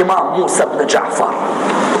al-Hawa'ij, Imam Musa ibn Ja'far.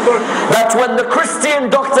 That when the Christian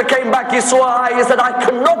doctor came back, he saw her eye, he said, I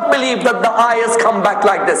cannot believe that the eye has come back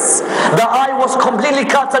like this. The eye was completely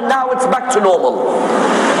cut and now it's back to normal.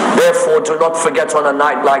 Therefore, do not forget on a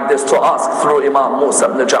night like this to ask through Imam Musa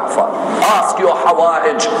ibn Ja'far. Ask your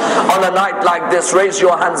hawa'ij. On a night like this, raise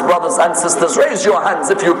your hands, brothers and sisters. Raise your hands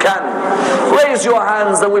if you can. Raise your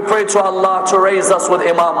hands and we pray to Allah to raise us with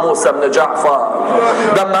Imam Musa ibn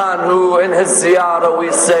Ja'far. The man who in his ziyarah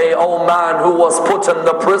we say, oh man who was put in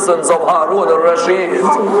the prisons of Harun al-Rashid.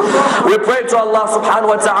 We pray to Allah subhanahu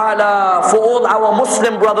wa ta'ala for all our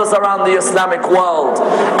Muslim brothers around the Islamic world,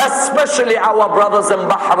 especially our brothers in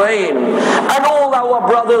Bahrain and all our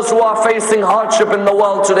brothers who are facing hardship in the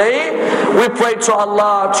world today. We pray to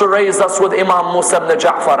Allah to raise us with Imam Musa ibn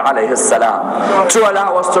Ja'far alayhi salam, to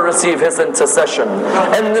allow us to receive his intercession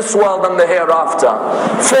in this world and the hereafter.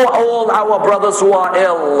 For all our brothers who are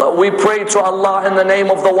ill, we pray to Allah in the name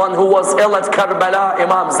of the one who was ill at Karbala,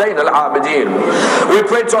 Imam Zayn al-Abidin. We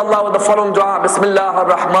pray to Allah with the following dua. Bismillah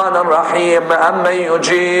ar-Rahman ar-Rahim. Amman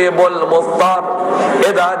yujibu al-mudtar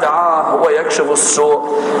idha da'ah wa yakshifu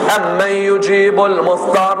as-su'. Amman yujibu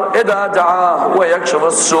al-mudtar idha da'ah wa yakshifu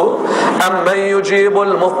as-su'. Amman yujibu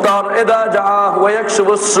al-mudtar idha da'ah wa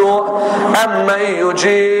yakshifu as-su'. Amman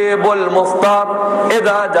yujibu al-mudtar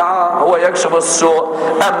idha da'ah wa yakshifu as-su'.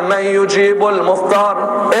 Amman yujibu al-mudtar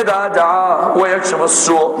idha da'ah wa yakshifu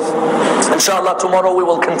as-su'. Inshallah, tomorrow we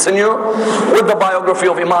will continue with the biography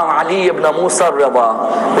of Imam Ali ibn Musa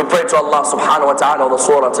al-Rida. We pray to Allah subhanahu wa ta'ala the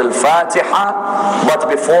Surah Al-Fatiha, but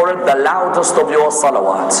before it the loudest of your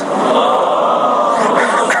salawat.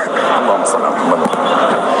 Allahumma salli ala Muhammad.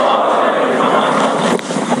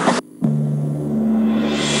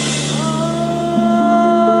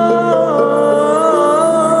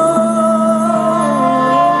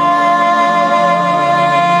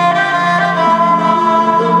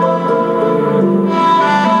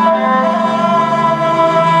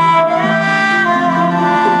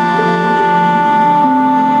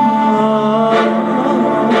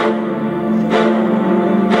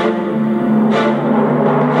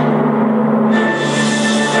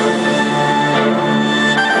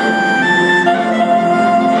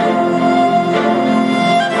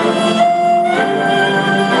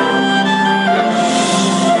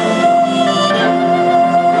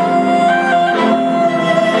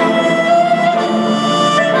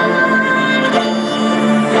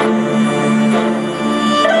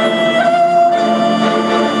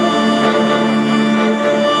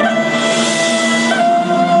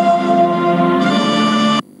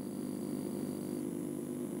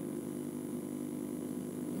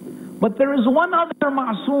 But there is one other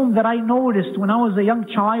ma'soom that I noticed when I was a young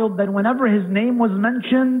child, that whenever his name was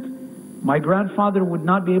mentioned, my grandfather would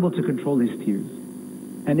not be able to control his tears.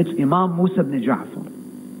 And it's Imam Musa ibn Ja'far.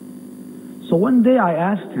 So one day I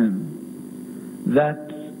asked him that,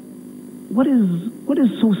 what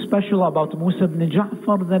is so special about Musa ibn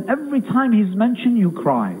Ja'far that every time he's mentioned you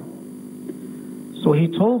cry? So he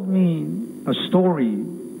told me a story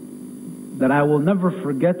that I will never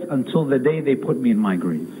forget until the day they put me in my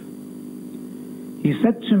grave. He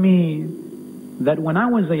said to me that when I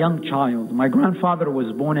was a young child, my grandfather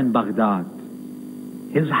was born in Baghdad.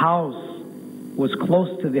 His house was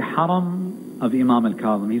close to the haram of Imam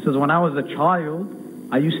al-Kazim. He says, when I was a child,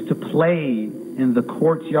 I used to play in the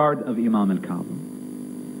courtyard of Imam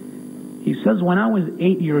al-Kazim. He says, when I was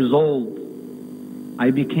 8 years old,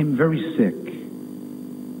 I became very sick.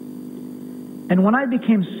 And when I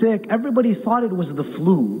became sick, everybody thought it was the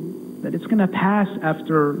flu, that it's going to pass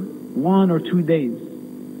after 1 or 2 days.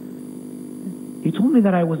 He told me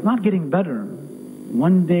that I was not getting better.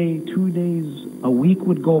 1 day, 2 days, a week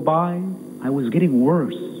would go by, I was getting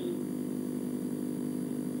worse.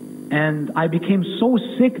 And I became so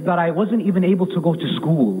sick that I wasn't even able to go to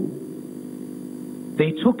school.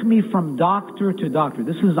 They took me from doctor to doctor.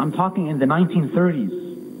 I'm talking in the 1930s.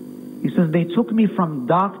 He says, they took me from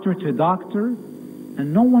doctor to doctor,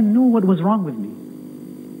 and no one knew what was wrong with me.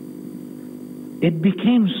 It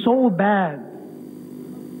became so bad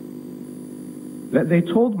that they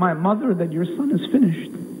told my mother that your son is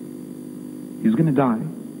finished. He's going to die.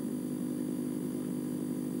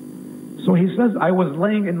 So he says, I was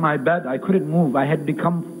laying in my bed, I couldn't move, I had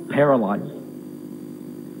become paralyzed.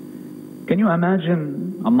 Can you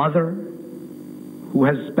imagine a mother who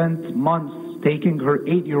has spent months taking her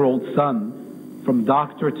 8-year-old son from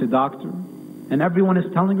doctor to doctor, and everyone is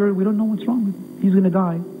telling her, we don't know what's wrong with him, he's going to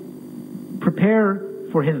die. Prepare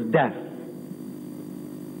for his death.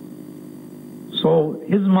 So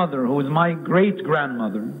his mother, who is my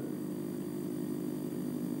great-grandmother,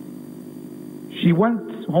 she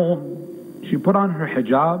went home, she put on her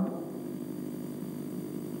hijab,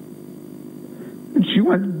 and she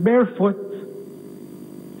went barefoot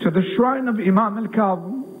to the shrine of Imam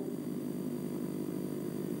al-Kazim.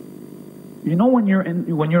 You know when you're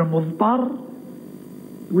mudtar,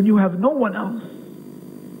 when you have no one else.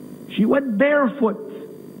 She went barefoot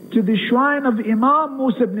to the shrine of Imam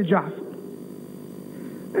Musa ibn Ja'far.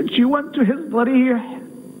 And she went to his darih.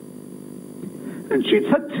 And she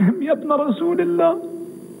said to him, Ya ibn Rasulullah,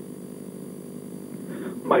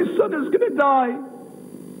 my son is going to die.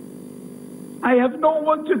 I have no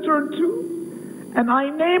one to turn to. And I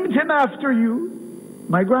named him after you.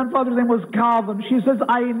 My grandfather's name was Kazim. She says,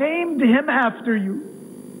 I named him after you.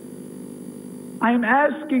 I am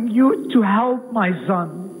asking you to help my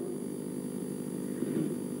son.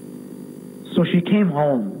 So she came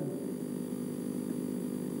home.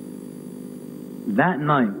 That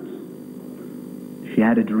night, she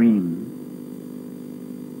had a dream.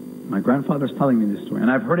 My grandfather's telling me this story,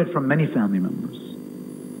 and I've heard it from many family members.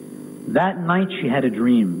 That night she had a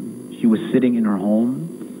dream. She was sitting in her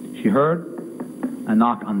home. She heard a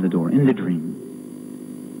knock on the door, in the dream.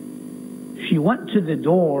 She went to the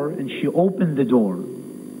door and she opened the door.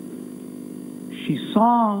 She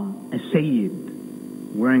saw a Sayyid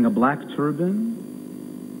wearing a black turban,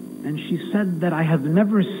 and she said that I have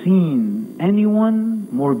never seen anyone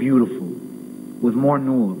more beautiful, with more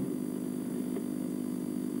nur.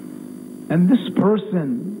 And this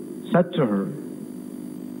person said to her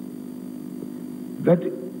that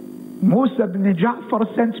Musa ibn Ja'far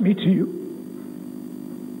sent me to you.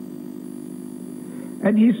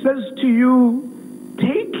 And he says to you,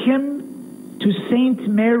 take him to St.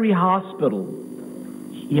 Mary Hospital.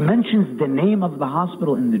 He mentions the name of the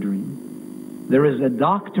hospital in the dream. There is a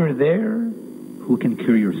doctor there who can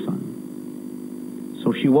cure your son.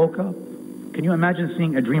 So she woke up. Can you imagine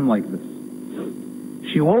seeing a dream like this?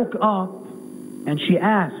 She woke up and she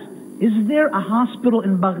asked, is there a hospital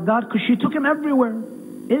in Baghdad? Because she took him everywhere.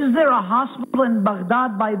 Is there a hospital in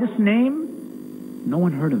Baghdad by this name? No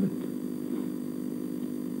one heard of it.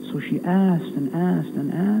 So she asked and asked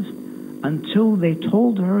and asked until they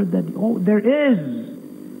told her that, oh, there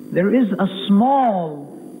is a small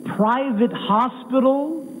private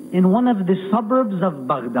hospital in one of the suburbs of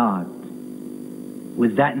Baghdad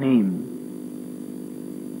with that name.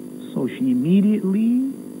 So she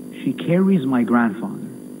immediately, she carries my grandfather.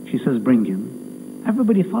 She says, bring him.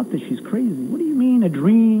 Everybody thought that she's crazy. What do you mean, a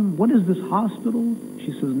dream? What is this hospital?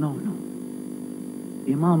 She says, no.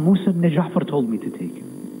 Imam Musa ibn Ja'far told me to take him.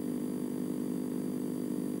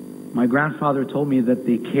 My grandfather told me that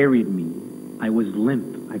they carried me. I was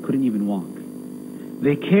limp. I couldn't even walk.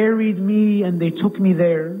 They carried me and they took me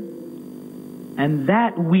there. And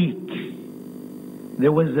that week,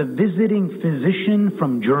 there was a visiting physician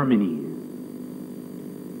from Germany.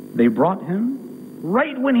 They brought him.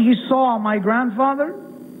 Right when he saw my grandfather,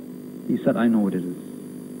 he said, I know what it is.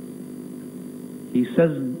 He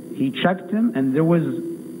says he checked him and there was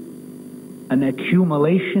an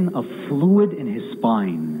accumulation of fluid in his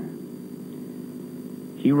spine.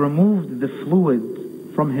 He removed the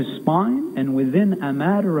fluid from his spine and within a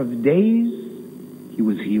matter of days, he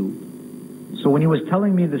was healed. So when he was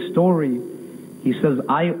telling me the story, he says,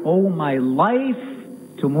 I owe my life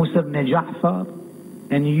to Musa ibn Ja'far,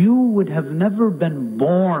 and you would have never been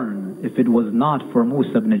born if it was not for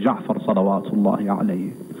Musa ibn Ja'far salawatullahi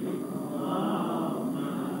alayhi.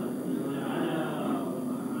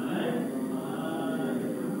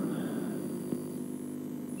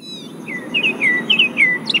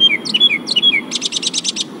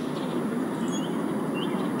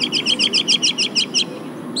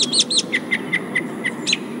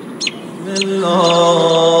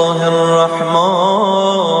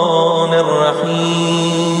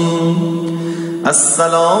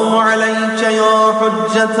 السلام عليك يا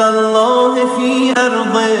حجة الله في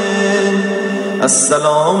أرضه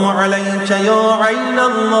السلام عليك يا عين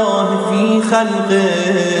الله في خلقه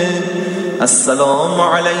السلام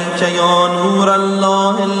عليك يا نور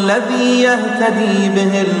الله الذي يهتدي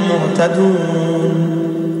به المهتدون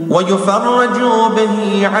ويفرج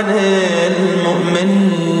به عن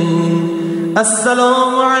المؤمنين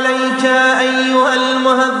السلام عليك أيها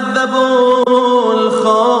المهذب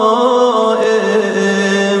الخائف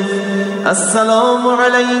السلام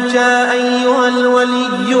عليك أيها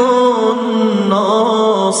الولي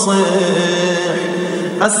الناصح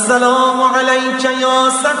السلام عليك يا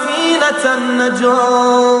سفينة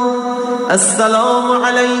النجاة السلام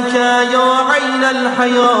عليك يا عين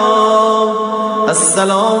الحياة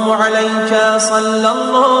السلام عليك صلى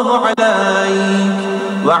الله عليك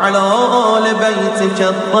وعلى آل بيتك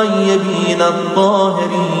الطيبين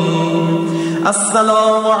الطاهرين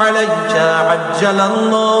السلام عليك عجل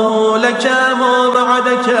الله لك ما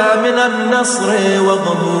بعدك من النصر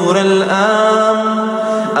وظهور الأمن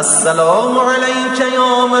السلام عليك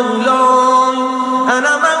يا مولاي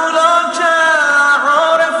أنا مولاك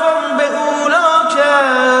عارف بأولاك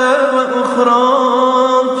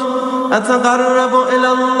وأخراك أتقرب إلى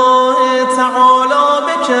الله تعالى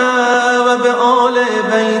بك وبآل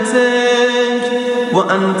بيتك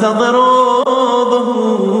وأنتظر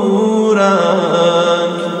ظهورك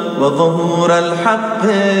وظهور الحق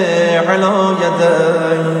على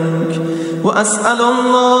يديك وأسأل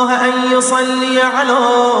الله أن يصلي على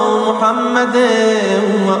محمد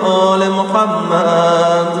وآل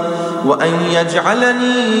محمد وأن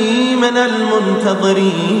يجعلني من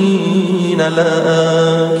المنتظرين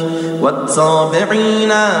لك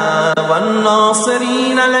والتابعين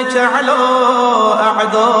والناصرين لك على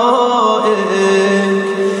أعدائك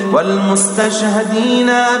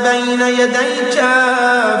والمستشهدين بين يديك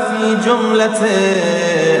في جملة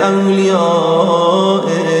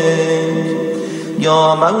أوليائك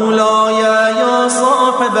يا مولاي يا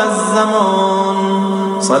صاحب الزمان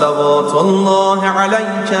صلوات الله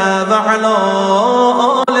عليك وعلى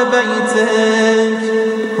آل بيتك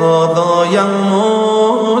هذا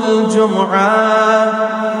يوم الجمعة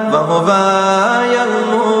وهو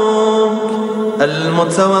يومك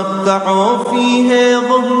المتوقع فيه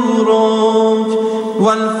ظهورك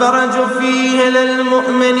والفرج فيه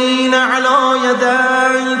للمؤمنين على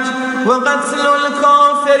يديك وقتل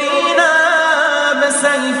الكافرين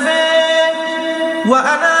بسيفك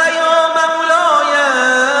وأنا يا مولاي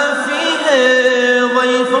فيه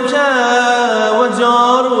ضيفك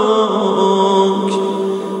وجارك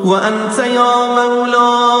وأنت يا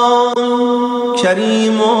مولاي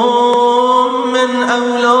كريم من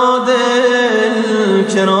أولاد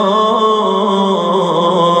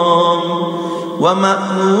الكرام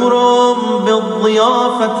ومأمور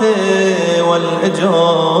بالضيافة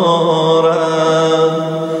والإجارة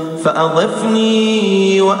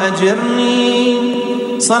فأضفني وأجرني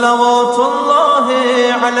صلوات الله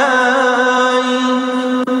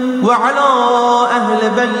عليك وعلى أهل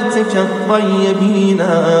بيتك الطيبين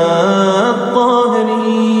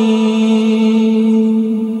الطاهرين.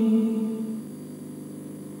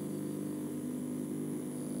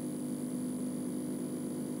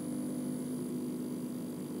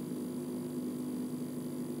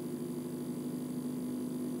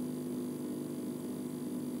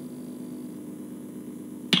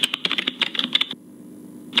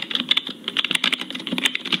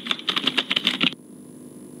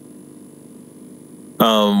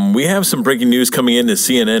 We have some breaking news coming into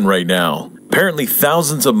CNN right now. Apparently,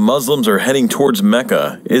 thousands of Muslims are heading towards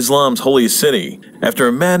Mecca, Islam's holy city, after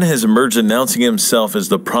a man has emerged announcing himself as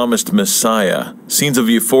the promised Messiah. Scenes of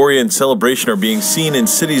euphoria and celebration are being seen in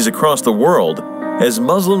cities across the world, as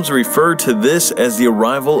Muslims refer to this as the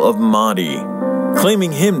arrival of Mahdi,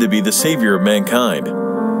 claiming him to be the savior of mankind.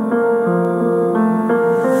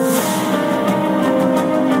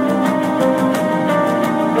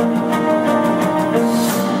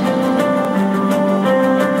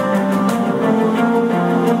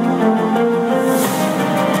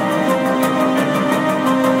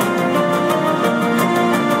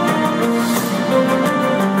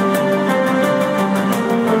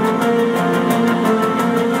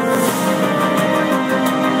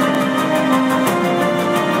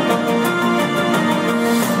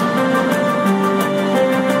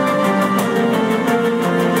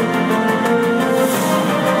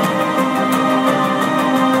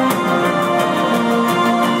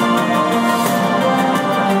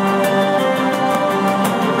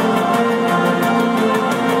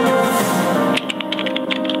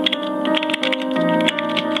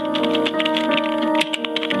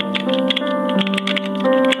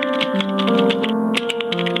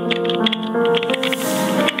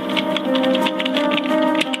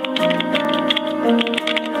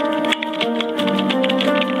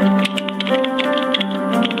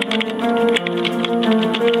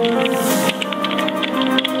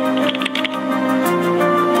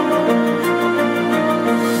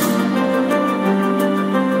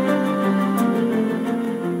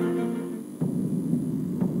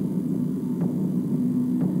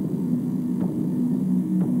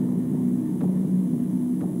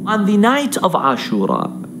 On the night of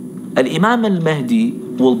Ashura, Al-Imam al-Mahdi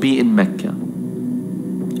will be in Mecca.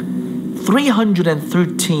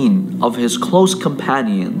 313 of his close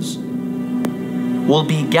companions will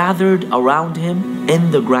be gathered around him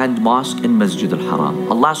in the Grand Mosque in Masjid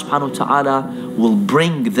al-Haram. Allah subhanahu wa ta'ala will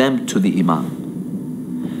bring them to the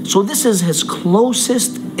Imam. So this is his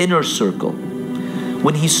closest inner circle.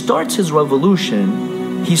 When he starts his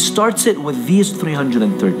revolution, he starts it with these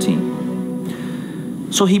 313.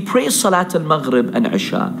 So he prays Salat al-Maghrib and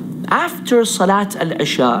Isha. After Salat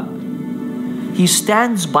al-Isha, he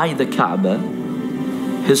stands by the Kaaba.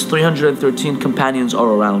 His 313 companions are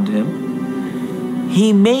around him.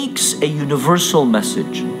 He makes a universal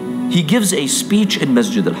message. He gives a speech in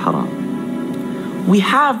Masjid al-Haram. We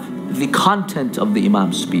have the content of the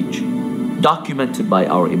Imam's speech documented by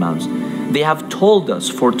our Imams. They have foretold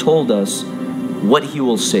us what he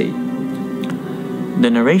will say. The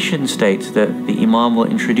narration states that the Imam will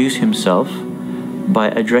introduce himself by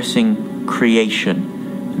addressing creation.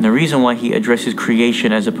 And the reason why he addresses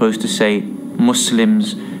creation as opposed to, say,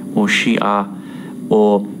 Muslims or Shia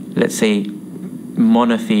or, let's say,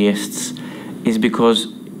 monotheists is because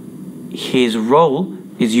his role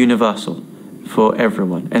is universal for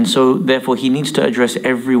everyone. And so, therefore, he needs to address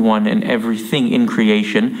everyone and everything in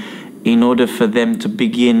creation in order for them to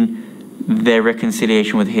begin their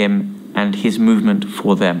reconciliation with him and his movement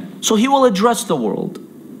for them. So he will address the world.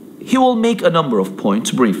 He will make a number of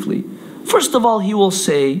points briefly. First of all, he will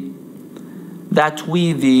say that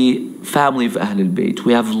we, the family of Ahlul Bayt,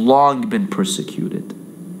 we have long been persecuted.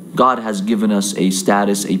 God has given us a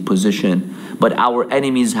status, a position, but our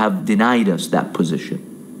enemies have denied us that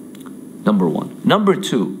position. Number one. Number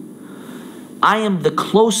two, I am the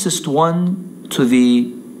closest one to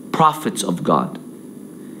the prophets of God.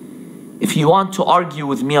 If you want to argue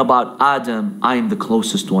with me about Adam, I am the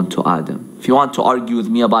closest one to Adam. If you want to argue with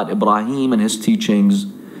me about Ibrahim and his teachings,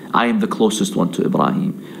 I am the closest one to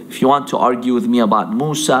Ibrahim. If you want to argue with me about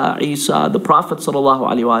Musa, Isa, the Prophet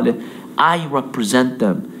ﷺ, I represent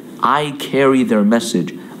them. I carry their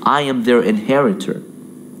message. I am their inheritor.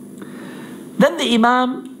 Then the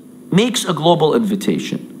Imam makes a global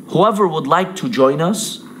invitation. Whoever would like to join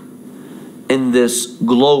us in this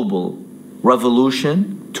global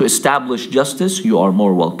revolution to establish justice, you are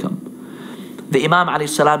more welcome. The Imam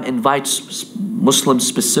ﷺ invites Muslims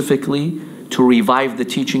specifically to revive the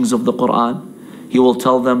teachings of the Quran. He will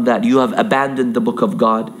tell them that you have abandoned the book of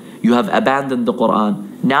God, you have abandoned the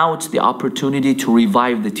Quran. Now it's the opportunity to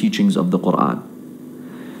revive the teachings of the Quran.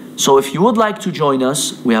 So if you would like to join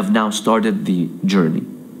us, we have now started the journey.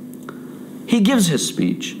 He gives his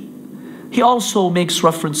speech. He also makes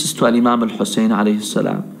references to Imam al-Hussein alayhi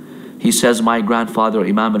salam. He says, my grandfather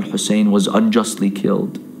Imam al-Hussein was unjustly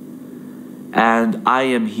killed, and I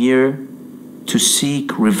am here to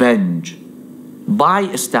seek revenge by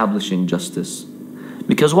establishing justice.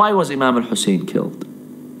 Because why was Imam al-Hussein killed?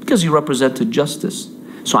 Because he represented justice.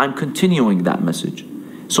 So I'm continuing that message.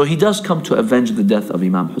 So he does come to avenge the death of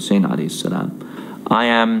Imam Hussein alayhi salam. I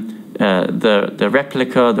am the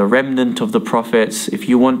replica, the remnant of the prophets. If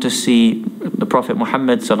you want to see the Prophet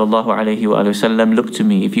Muhammad sallallahu alaihi wasallam, look to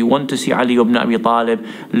me. If you want to see Ali ibn Abi Talib,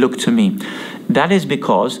 look to me. That is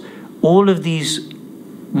because all of these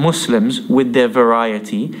Muslims with their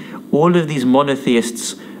variety, all of these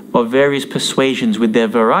monotheists of various persuasions with their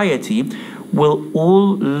variety, will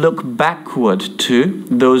all look backward to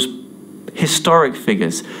those historic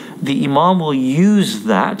figures. The Imam will use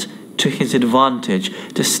that to his advantage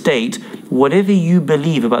to state, whatever you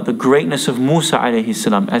believe about the greatness of Musa alayhi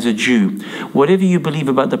salam as a Jew, whatever you believe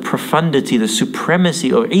about the profundity, the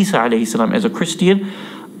supremacy of Isa alayhi salam as a Christian,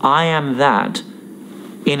 I am that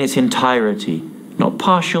in its entirety, not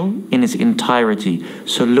partial, in its entirety.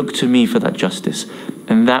 So look to me for that justice.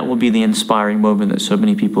 And that will be the inspiring moment that so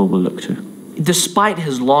many people will look to. Despite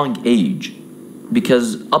his long age,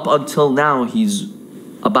 because up until now he's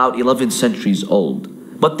about 11 centuries old,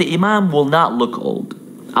 but the Imam will not look old.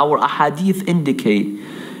 Our ahadith indicate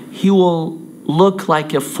he will look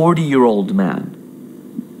like a 40-year-old man.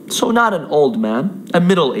 So not an old man, a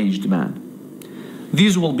middle-aged man.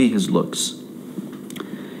 These will be his looks.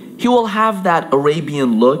 He will have that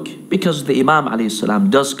Arabian look because the Imam alayhi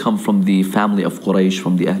salam does come from the family of Quraysh,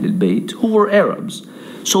 from the Ahlul Bayt, who were Arabs.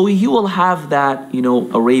 So he will have that,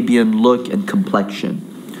 Arabian look and complexion.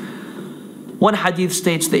 One hadith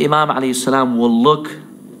states the Imam alayhi salam will look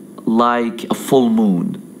like a full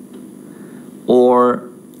moon. Or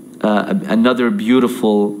another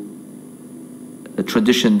beautiful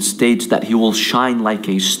tradition states that he will shine like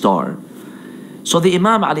a star. So the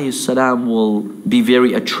Imam alayhi salam will be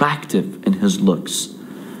very attractive in his looks.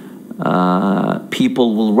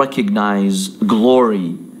 People will recognize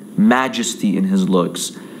glory, majesty in his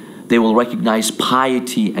looks. They will recognize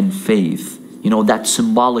piety and faith. That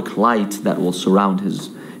symbolic light that will surround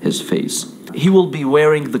his face. He will be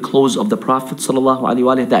wearing the clothes of the Prophet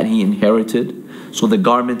ﷺ that he inherited. So the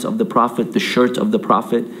garment of the Prophet, the shirt of the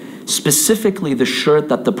Prophet, specifically the shirt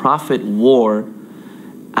that the Prophet wore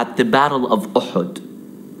at the Battle of Uhud.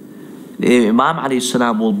 The Imam alayhi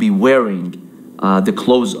salam will be wearing the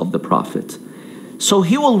clothes of the Prophet. So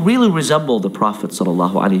he will really resemble the Prophet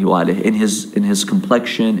ﷺ in his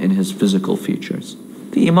complexion, in his physical features.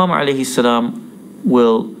 The Imam alayhi salam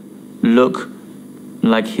will look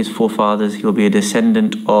like his forefathers. He will be a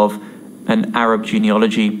descendant of an Arab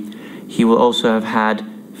genealogy. He will also have had,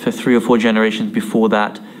 for 3 or 4 generations before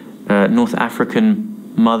that, North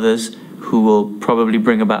African mothers who will probably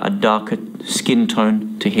bring about a darker skin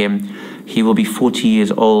tone to him. He will be 40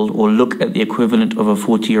 years old, or look at the equivalent of a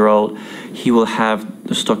 40-year-old. He will have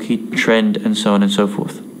the stocky trend, and so on and so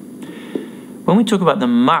forth. When we talk about the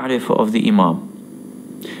ma'rifah of the Imam,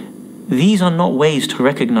 these are not ways to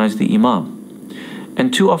recognize the Imam.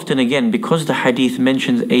 And too often, again, because the hadith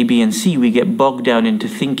mentions A, B, and C, we get bogged down into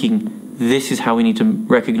thinking this is how we need to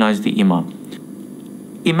recognize the Imam.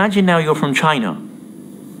 Imagine now you're from China.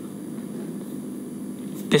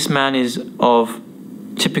 This man is of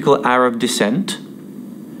typical Arab descent.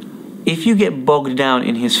 If you get bogged down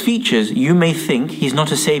in his features, you may think he's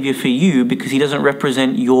not a savior for you because he doesn't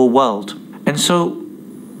represent your world. And so,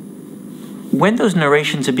 when those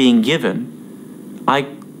narrations are being given, I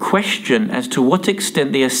question as to what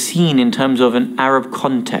extent they are seen in terms of an Arab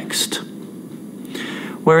context.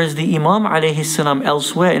 Whereas the Imam alayhi salam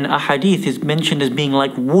elsewhere in ahadith is mentioned as being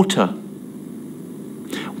like water.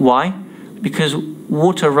 Why? Because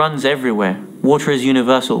water runs everywhere. Water is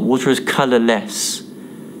universal. Water is colorless.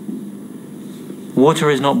 Water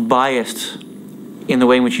is not biased in the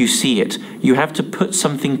way in which you see it. You have to put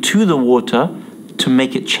something to the water to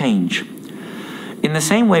make it change. In the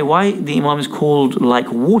same way, why the Imam is called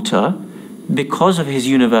like water? Because of his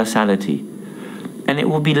universality. And it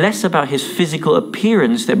will be less about his physical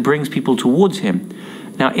appearance that brings people towards him.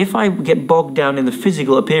 Now, if I get bogged down in the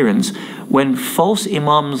physical appearance, when false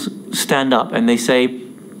Imams stand up and they say,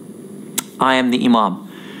 I am the Imam.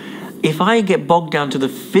 If I get bogged down to the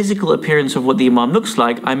physical appearance of what the Imam looks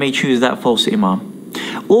like, I may choose that false Imam.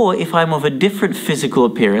 Or if I'm of a different physical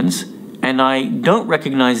appearance and I don't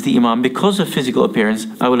recognize the Imam because of physical appearance,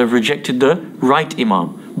 I will have rejected the right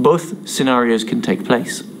Imam. Both scenarios can take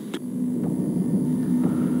place.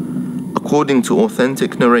 According to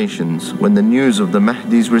authentic narrations, when the news of the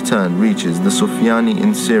Mahdi's return reaches the Sufyani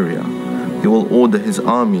in Syria, he will order his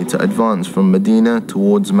army to advance from Medina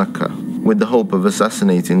towards Mecca, with the hope of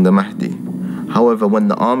assassinating the Mahdi. However, when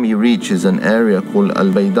the army reaches an area called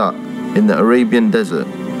Al-Bayda in the Arabian desert,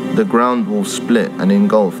 the ground will split and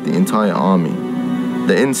engulf the entire army.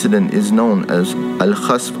 The incident is known as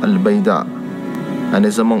Al-Khasf Al-Bayda and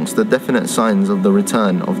is amongst the definite signs of the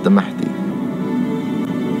return of the Mahdi.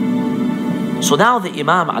 So now the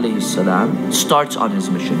Imam alayhi salam starts on his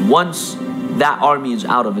mission. Once that army is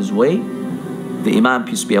out of his way, the Imam,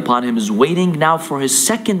 peace be upon him, is waiting now for his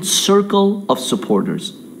second circle of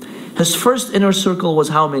supporters. His first inner circle was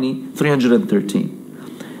how many?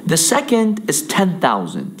 313. The second is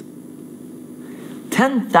 10,000.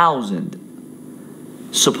 10,000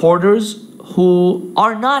 supporters who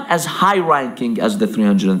are not as high ranking as the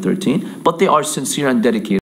 313, but they are sincere and dedicated.